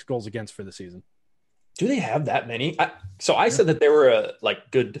 126 goals against for the season. Do they have that many? I said that they were a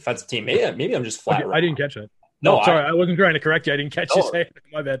good defensive team. Maybe I'm just flat. Okay, I didn't catch that. No, sorry, I wasn't trying to correct you. I didn't catch you say it.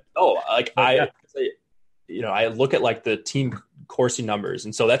 My bad. No, I look at the team Corsi numbers,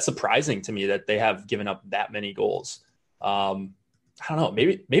 and so that's surprising to me that they have given up that many goals. I don't know.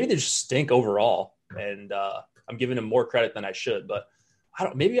 Maybe they just stink overall, and I'm giving them more credit than I should. But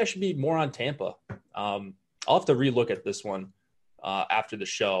maybe I should be more on Tampa. I'll have to relook at this one after the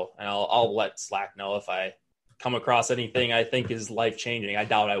show, and I'll let Slack know if I come across anything I think is life-changing. I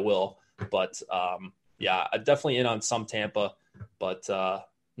doubt I will, but I'm definitely in on some Tampa, but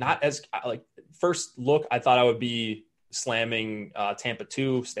not as first look. I thought I would be slamming Tampa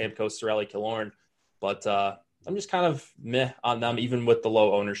 2, Stamkos, Cirelli, Killorn, but I'm just kind of meh on them, even with the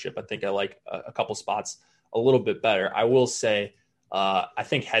low ownership. I think I like a couple spots a little bit better. I will say I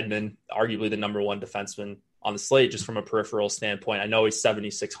think Hedman, arguably the number 1 defenseman on the slate, just from a peripheral standpoint. I know he's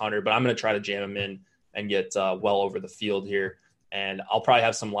 7,600, but I'm going to try to jam him in and get well over the field here. And I'll probably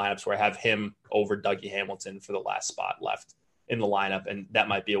have some lineups where I have him over Dougie Hamilton for the last spot left in the lineup. And that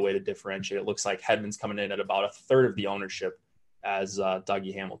might be a way to differentiate. It looks like Hedman's coming in at about a third of the ownership as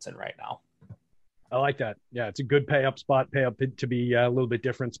Dougie Hamilton right now. I like that. Yeah, it's a good pay up to be a little bit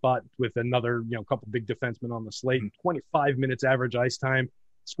different spot with another, couple big defensemen on the slate. 25 minutes average ice time.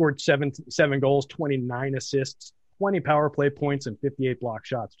 Scored seven goals, 29 assists, 20 power play points, and 58 block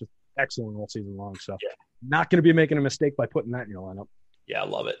shots. Just excellent all season long. So not going to be making a mistake by putting that in your lineup. Yeah, I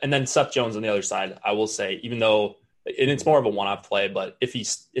love it. And then Seth Jones on the other side, I will say, even though it's more of a one-off play, but if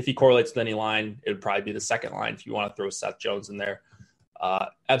he correlates with any line, it would probably be the second line if you want to throw Seth Jones in there.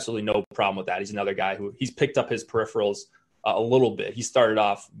 Absolutely no problem with that. He's another guy who he's picked up his peripherals a little bit. He started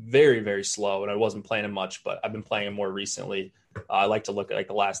off very, very slow, and I wasn't playing him much, but I've been playing him more recently. I like to look at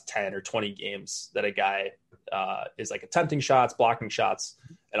the last 10 or 20 games that a guy is attempting shots, blocking shots,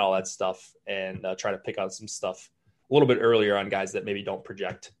 and all that stuff, and try to pick out some stuff a little bit earlier on guys that maybe don't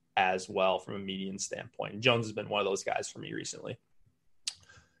project as well from a median standpoint. And Jones has been one of those guys for me recently.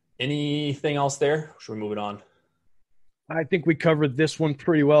 Anything else there? Should we move it on? I think we covered this one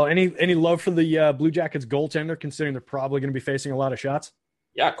pretty well. Any love for the Blue Jackets goaltender, considering they're probably going to be facing a lot of shots?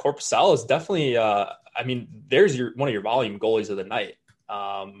 Yeah, Korpisalo is definitely there's one of your volume goalies of the night.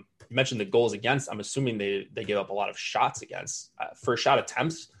 You mentioned the goals against. I'm assuming they give up a lot of shots against. For shot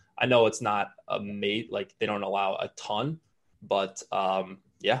attempts, I know it's not they don't allow a ton, but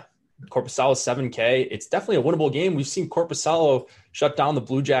Korpisalo 7K. It's definitely a winnable game. We've seen Korpisalo shut down the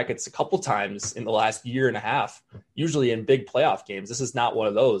Blue Jackets a couple times in the last year and a half, usually in big playoff games. This is not one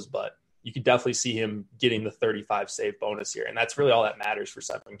of those, but you could definitely see him getting the 35 save bonus here. And that's really all that matters for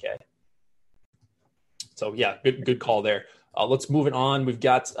 7K. So yeah, good call there. Let's move it on. We've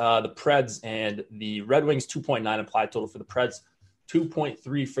got the Preds and the Red Wings, 2.9 implied total for the Preds,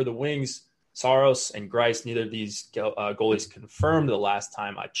 2.3 for the Wings. Saros and Greiss, neither of these goalies confirmed the last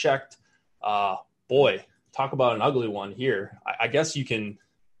time I checked. Boy, talk about an ugly one here. I guess you can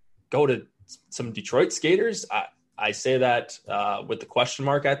go to some Detroit skaters. I say that with the question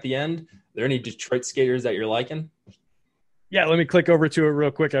mark at the end. Are there any Detroit skaters that you're liking? Yeah, let me click over to it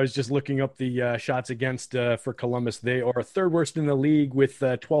real quick. I was just looking up the shots against for Columbus. They are third worst in the league with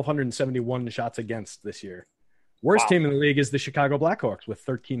 1,271 shots against this year. Worst team in the league is the Chicago Blackhawks with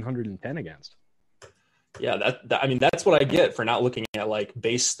 1,310 against. Yeah, I mean, that's what I get for not looking at like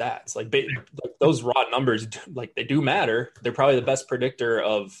base stats. Like those raw numbers, like they do matter. They're probably the best predictor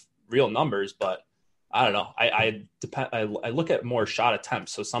of real numbers, but I don't know. I look at more shot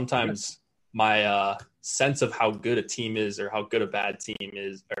attempts. So sometimes my sense of how good a team is, or how good a bad team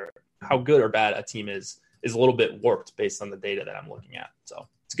is, or how good or bad a team is a little bit warped based on the data that I'm looking at. So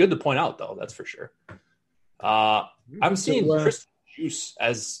it's good to point out, though. That's for sure. I'm seeing Chris Juice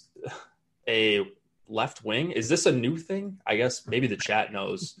as a left wing. Is this a new thing? I guess maybe the chat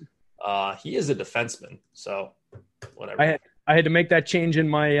knows. He is a defenseman, so whatever. I had to make that change in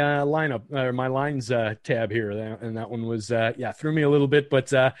my lineup or my lines tab here, and that one was threw me a little bit. But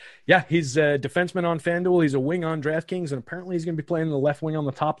he's a defenseman on FanDuel. He's a wing on DraftKings, and apparently he's going to be playing the left wing on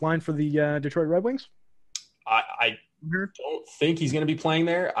the top line for the Detroit Red Wings. I don't think he's going to be playing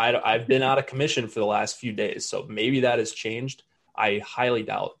there. I've been out of commission for the last few days, so maybe that has changed. I highly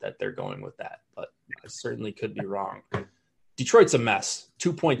doubt that they're going with that, but I certainly could be wrong. Detroit's a mess.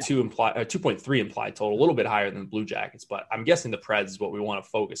 2.3 implied total, a little bit higher than the Blue Jackets, but I'm guessing the Preds is what we want to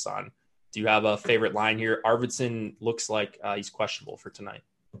focus on. Do you have a favorite line here? Arvidsson looks like he's questionable for tonight.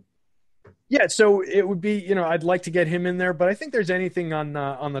 Yeah, so it would be, I'd like to get him in there, but I think there's anything on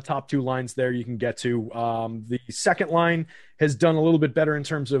the top two lines there you can get to. The second line has done a little bit better in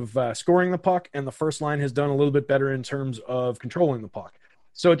terms of scoring the puck, and the first line has done a little bit better in terms of controlling the puck.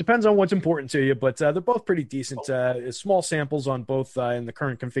 So it depends on what's important to you, but they're both pretty decent. Small samples on both in the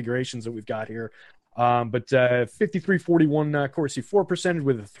current configurations that we've got here. But 53-41 Corsi for percentage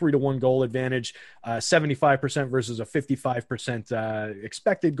with a 3-1 goal advantage, 75% versus a 55%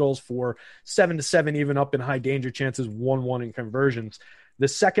 expected goals for, 7-7 even up in high danger chances, 1-1 in conversions. The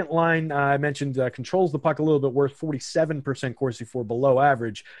second line I mentioned controls the puck a little bit worse, 47% Corsi for below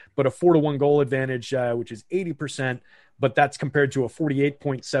average, but a 4-1 goal advantage, which is 80%. But that's compared to a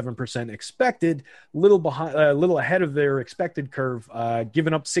 48.7% expected, little ahead of their expected curve,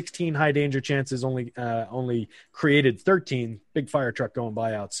 giving up 16 high danger chances, only created 13. Big fire truck going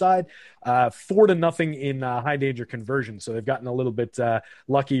by outside, 4-0 in high danger conversion. So they've gotten a little bit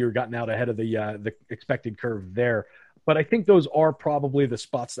lucky or gotten out ahead of the expected curve there. But I think those are probably the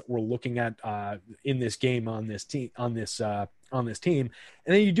spots that we're looking at in this game on this team. And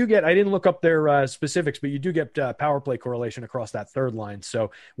then you do get, I didn't look up their specifics, but you do get power play correlation across that third line. So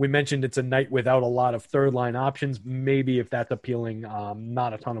we mentioned it's a night without a lot of third line options. Maybe if that's appealing,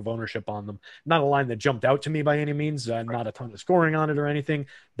 not a ton of ownership on them. Not a line that jumped out to me by any means, not a ton of scoring on it or anything,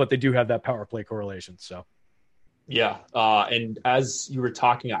 but they do have that power play correlation. So. Yeah, and as you were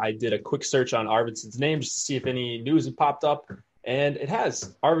talking, I did a quick search on Arvidsson's name just to see if any news had popped up, and it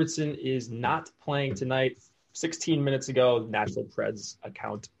has. Arvidsson is not playing tonight. 16 minutes ago, Nashville Preds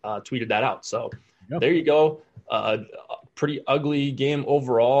account tweeted that out. So There you go. Pretty ugly game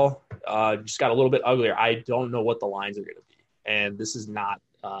overall. Just got a little bit uglier. I don't know what the lines are going to be, and this is not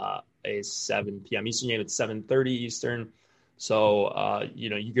a 7 p.m. Eastern game. It's 7:30 Eastern. So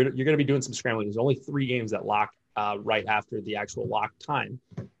you're going to be doing some scrambling. There's only 3 games that lock right after the actual lock time.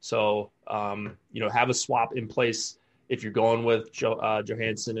 So, have a swap in place if you're going with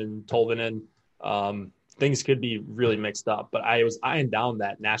Johansson and Tolvanen. Things could be really mixed up. But I was eyeing down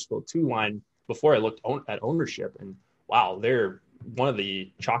that Nashville 2 line before I looked at ownership. And, wow, they're one of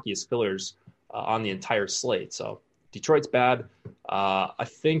the chalkiest fillers on the entire slate. So Detroit's bad. I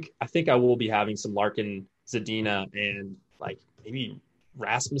think I will be having some Larkin, Zadina, and, maybe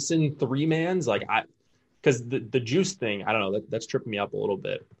Rasmussen 3-mans. Because the juice thing, I don't know, that's tripping me up a little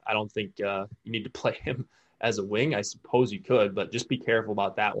bit. I don't think you need to play him as a wing. I suppose you could, but just be careful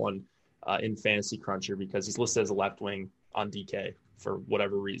about that one in Fantasy Cruncher because he's listed as a left wing on DK for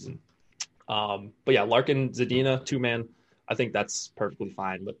whatever reason. But yeah, Larkin, Zadina, 2-man, I think that's perfectly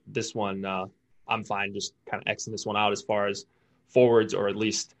fine. But this one, I'm fine just kind of Xing this one out as far as forwards, or at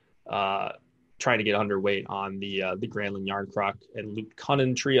least trying to get underweight on the Granlund, Yarncroc, and Luke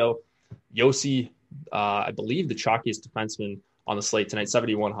Cunnin trio. Yossi, I believe the chalkiest defenseman on the slate tonight,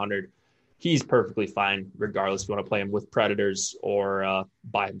 7,100. He's perfectly fine, regardless if you want to play him with Predators or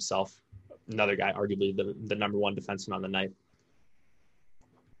by himself. Another guy, arguably the number 1 defenseman on the night.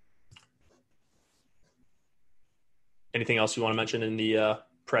 Anything else you want to mention in the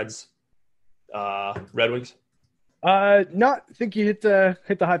Preds Red Wings? I think you hit the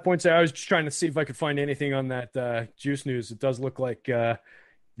high points there. I was just trying to see if I could find anything on that juice news. It does look like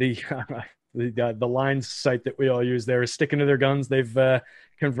The lines site that we all use there is sticking to their guns. They've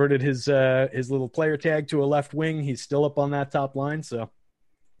converted his little player tag to a left wing. He's still up on that top line. So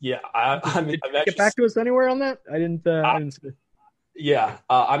yeah, I mean, Did you get back to us anywhere on that? I didn't. Yeah,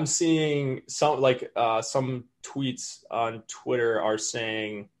 I'm seeing some tweets on Twitter are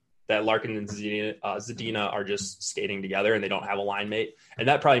saying that Larkin and Zadina are just skating together and they don't have a line mate, and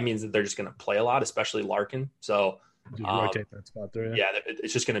that probably means that they're just going to play a lot, especially Larkin. So just rotate that spot there. Yeah,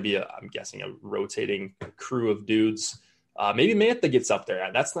 it's just going to be I'm guessing a rotating crew of dudes. Maybe Mantha gets up there.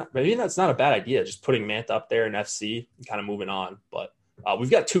 That's not a bad idea. Just putting Mantha up there in FC and kind of moving on. But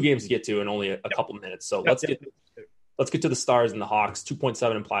we've got 2 games to get to in only a couple minutes, so let's get to the Stars and the Hawks.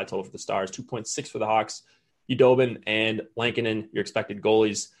 2.7 implied total for the Stars, 2.6 for the Hawks. Udobin and Lankinen, your expected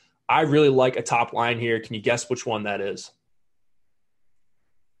goalies. I really like a top line here. Can you guess which one that is?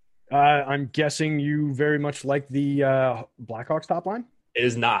 I'm guessing you very much like the Blackhawks top line? It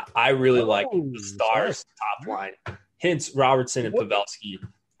is not. I really like the Stars top line. Hintz, Robertson, and Pavelski.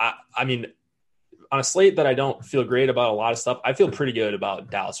 I mean, on a slate that I don't feel great about a lot of stuff, I feel pretty good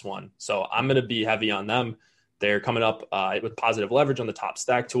about Dallas 1. So I'm going to be heavy on them. They're coming up with positive leverage on the top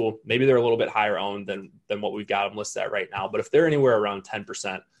stack tool. Maybe they're a little bit higher owned than what we've got them listed at right now. But if they're anywhere around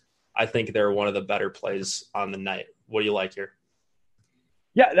 10%, I think they're one of the better plays on the night. What do you like here?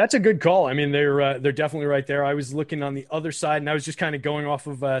 Yeah, that's a good call. I mean, they're definitely right there. I was looking on the other side, and I was just kind of going off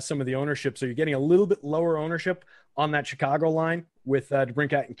of some of the ownership. So you're getting a little bit lower ownership on that Chicago line with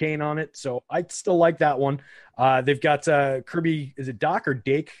DeBrincat and Kane on it. So I still like that one. They've got Kirby, is it Doc or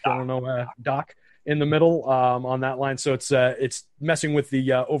Dake? I don't know, Doc in the middle on that line. So it's messing with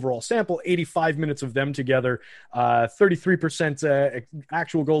the overall sample. 85 minutes of them together, 33%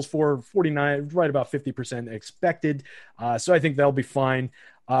 actual goals for, 49, right about 50% expected. So I think they'll be fine.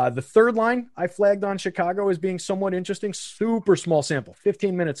 The third line I flagged on Chicago as being somewhat interesting. Super small sample,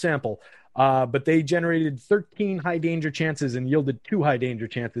 15-minute sample. But they generated 13 high danger chances and yielded 2 high danger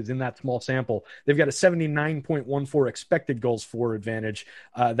chances in that small sample. They've got a 79.14 expected goals for advantage.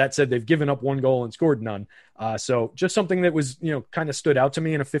 That said, they've given up 1 goal and scored none. So just something that was, kind of stood out to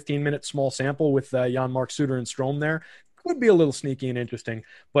me in a 15-minute small sample with Jan-Mark Suter and Strome there. Could be a little sneaky and interesting,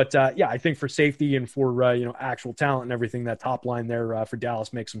 but yeah, I think for safety and for actual talent and everything, that top line there for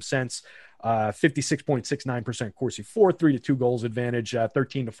Dallas makes some sense. 56.69% Corsi for 3-2 goals advantage,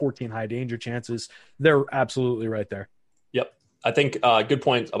 13 to 14 high danger chances. They're absolutely right there. Yep, I think good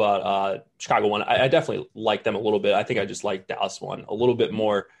point about Chicago 1. I definitely like them a little bit. I think I just like Dallas 1 a little bit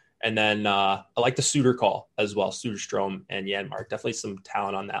more, and then I like the Suter call as well. Suter, Strome, and Janmark. Definitely some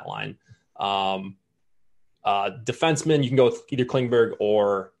talent on that line. Defenseman, you can go with either Klingberg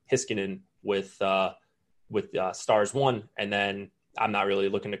or Heiskanen with Stars 1, and then I'm not really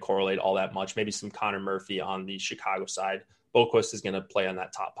looking to correlate all that much. Maybe some Connor Murphy on the Chicago side. Boquist is going to play on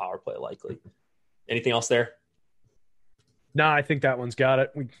that top power play likely. Anything else there? No, I think that one's got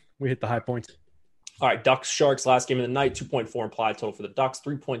it. We hit the high points. All right, Ducks Sharks last game of the night. 2.4 implied total for the Ducks,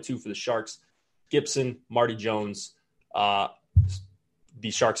 3.2 for the Sharks. Gibson, Marty Jones. The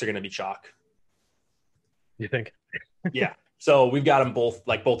Sharks are going to be chalk. You think? Yeah. So we've got them both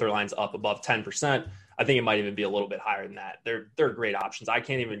their lines up above 10%. I think it might even be a little bit higher than that. They're great options. I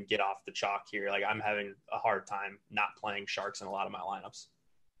can't even get off the chalk here. I'm having a hard time not playing Sharks in a lot of my lineups.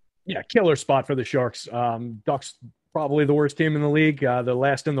 Yeah, killer spot for the Sharks. Ducks probably the worst team in the league. The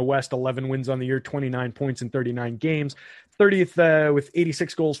last in the West, 11 wins on the year, 29 points in 39 games. 30th with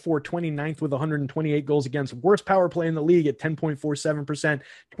 86 goals for, 29th with 128 goals against. Worst power play in the league at 10.47%.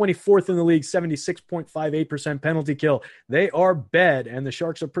 24th in the league, 76.58% penalty kill. They are bad, and the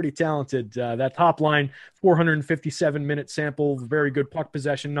Sharks are pretty talented. That top line, 457-minute sample, very good puck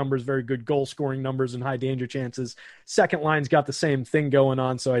possession numbers, very good goal scoring numbers, and high danger chances. Second line's got the same thing going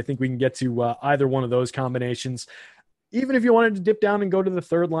on, so I think we can get to either one of those combinations. Even if you wanted to dip down and go to the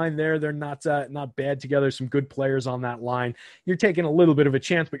third line there, they're not bad together. Some good players on that line. You're taking a little bit of a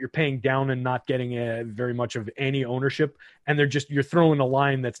chance, but you're paying down and not getting very much of any ownership. And you're throwing a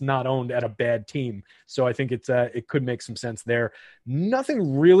line that's not owned at a bad team. So I think it could make some sense there.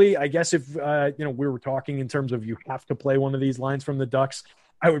 Nothing really, I guess, if we were talking in terms of you have to play one of these lines from the Ducks,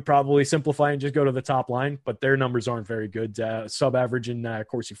 I would probably simplify and just go to the top line, but their numbers aren't very good. Sub-average in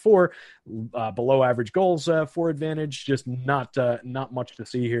Corsi 4, below average goals for advantage, just not much to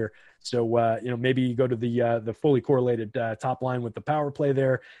see here. So, maybe you go to the fully correlated top line with the power play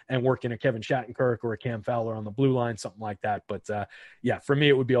there and work in a Kevin Shattenkirk or a Cam Fowler on the blue line, something like that. But, for me,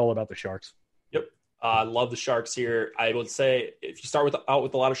 it would be all about the Sharks. Yep. I love the Sharks here. I would say if you start out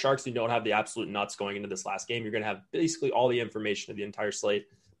with a lot of Sharks, you don't have the absolute nuts going into this last game. You're going to have basically all the information of the entire slate.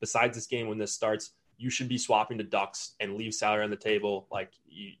 Besides this game, when this starts, you should be swapping to Ducks and leave salary on the table. Like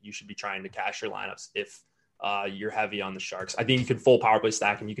you should be trying to cash your lineups if you're heavy on the Sharks. I think you could full power play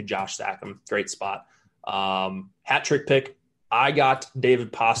stack them. You could Josh stack them. Great spot. Hat trick pick. I got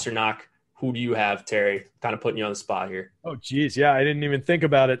David Pastrnak. Who do you have, Terry? Kind of putting you on the spot here. Oh, geez. Yeah, I didn't even think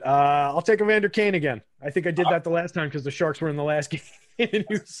about it. I'll take Evander Kane again. I think I did that the last time because the Sharks were in the last game.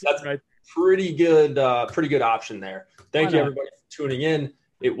 That's right. Pretty good option there. Thank you, everybody, for tuning in.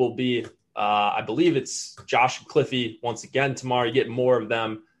 It will be, I believe it's Josh and Cliffy once again tomorrow. You get more of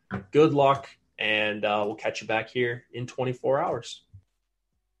them. Good luck, and we'll catch you back here in 24 hours.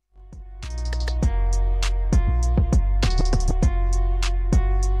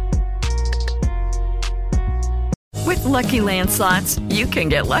 With Lucky Land Slots, you can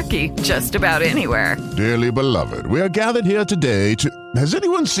get lucky just about anywhere. Dearly beloved, we are gathered here today to... Has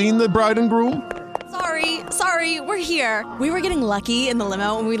anyone seen the bride and groom? Sorry, we're here. We were getting lucky in the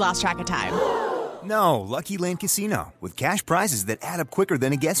limo and we lost track of time. No, Lucky Land Casino, with cash prizes that add up quicker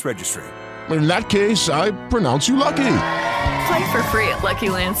than a guest registry. In that case, I pronounce you lucky. Play for free at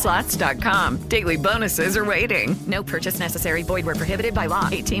LuckyLandSlots.com. Daily bonuses are waiting. No purchase necessary. Void where prohibited by law.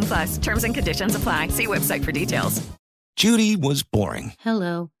 18+. Terms and conditions apply. See website for details. Judy was boring.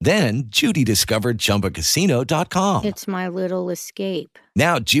 Hello. Then Judy discovered ChumbaCasino.com. It's my little escape.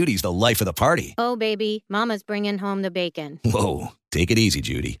 Now Judy's the life of the party. Oh, baby, mama's bringing home the bacon. Whoa, take it easy,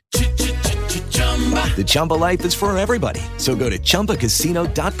 Judy. The Chumba life is for everybody. So go to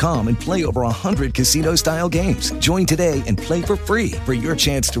ChumbaCasino.com and play over 100 casino-style games. Join today and play for free for your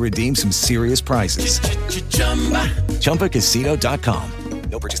chance to redeem some serious prizes. ChumbaCasino.com.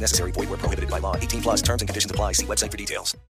 No purchase necessary. Void where prohibited by law. 18+. Terms and conditions apply. See website for details.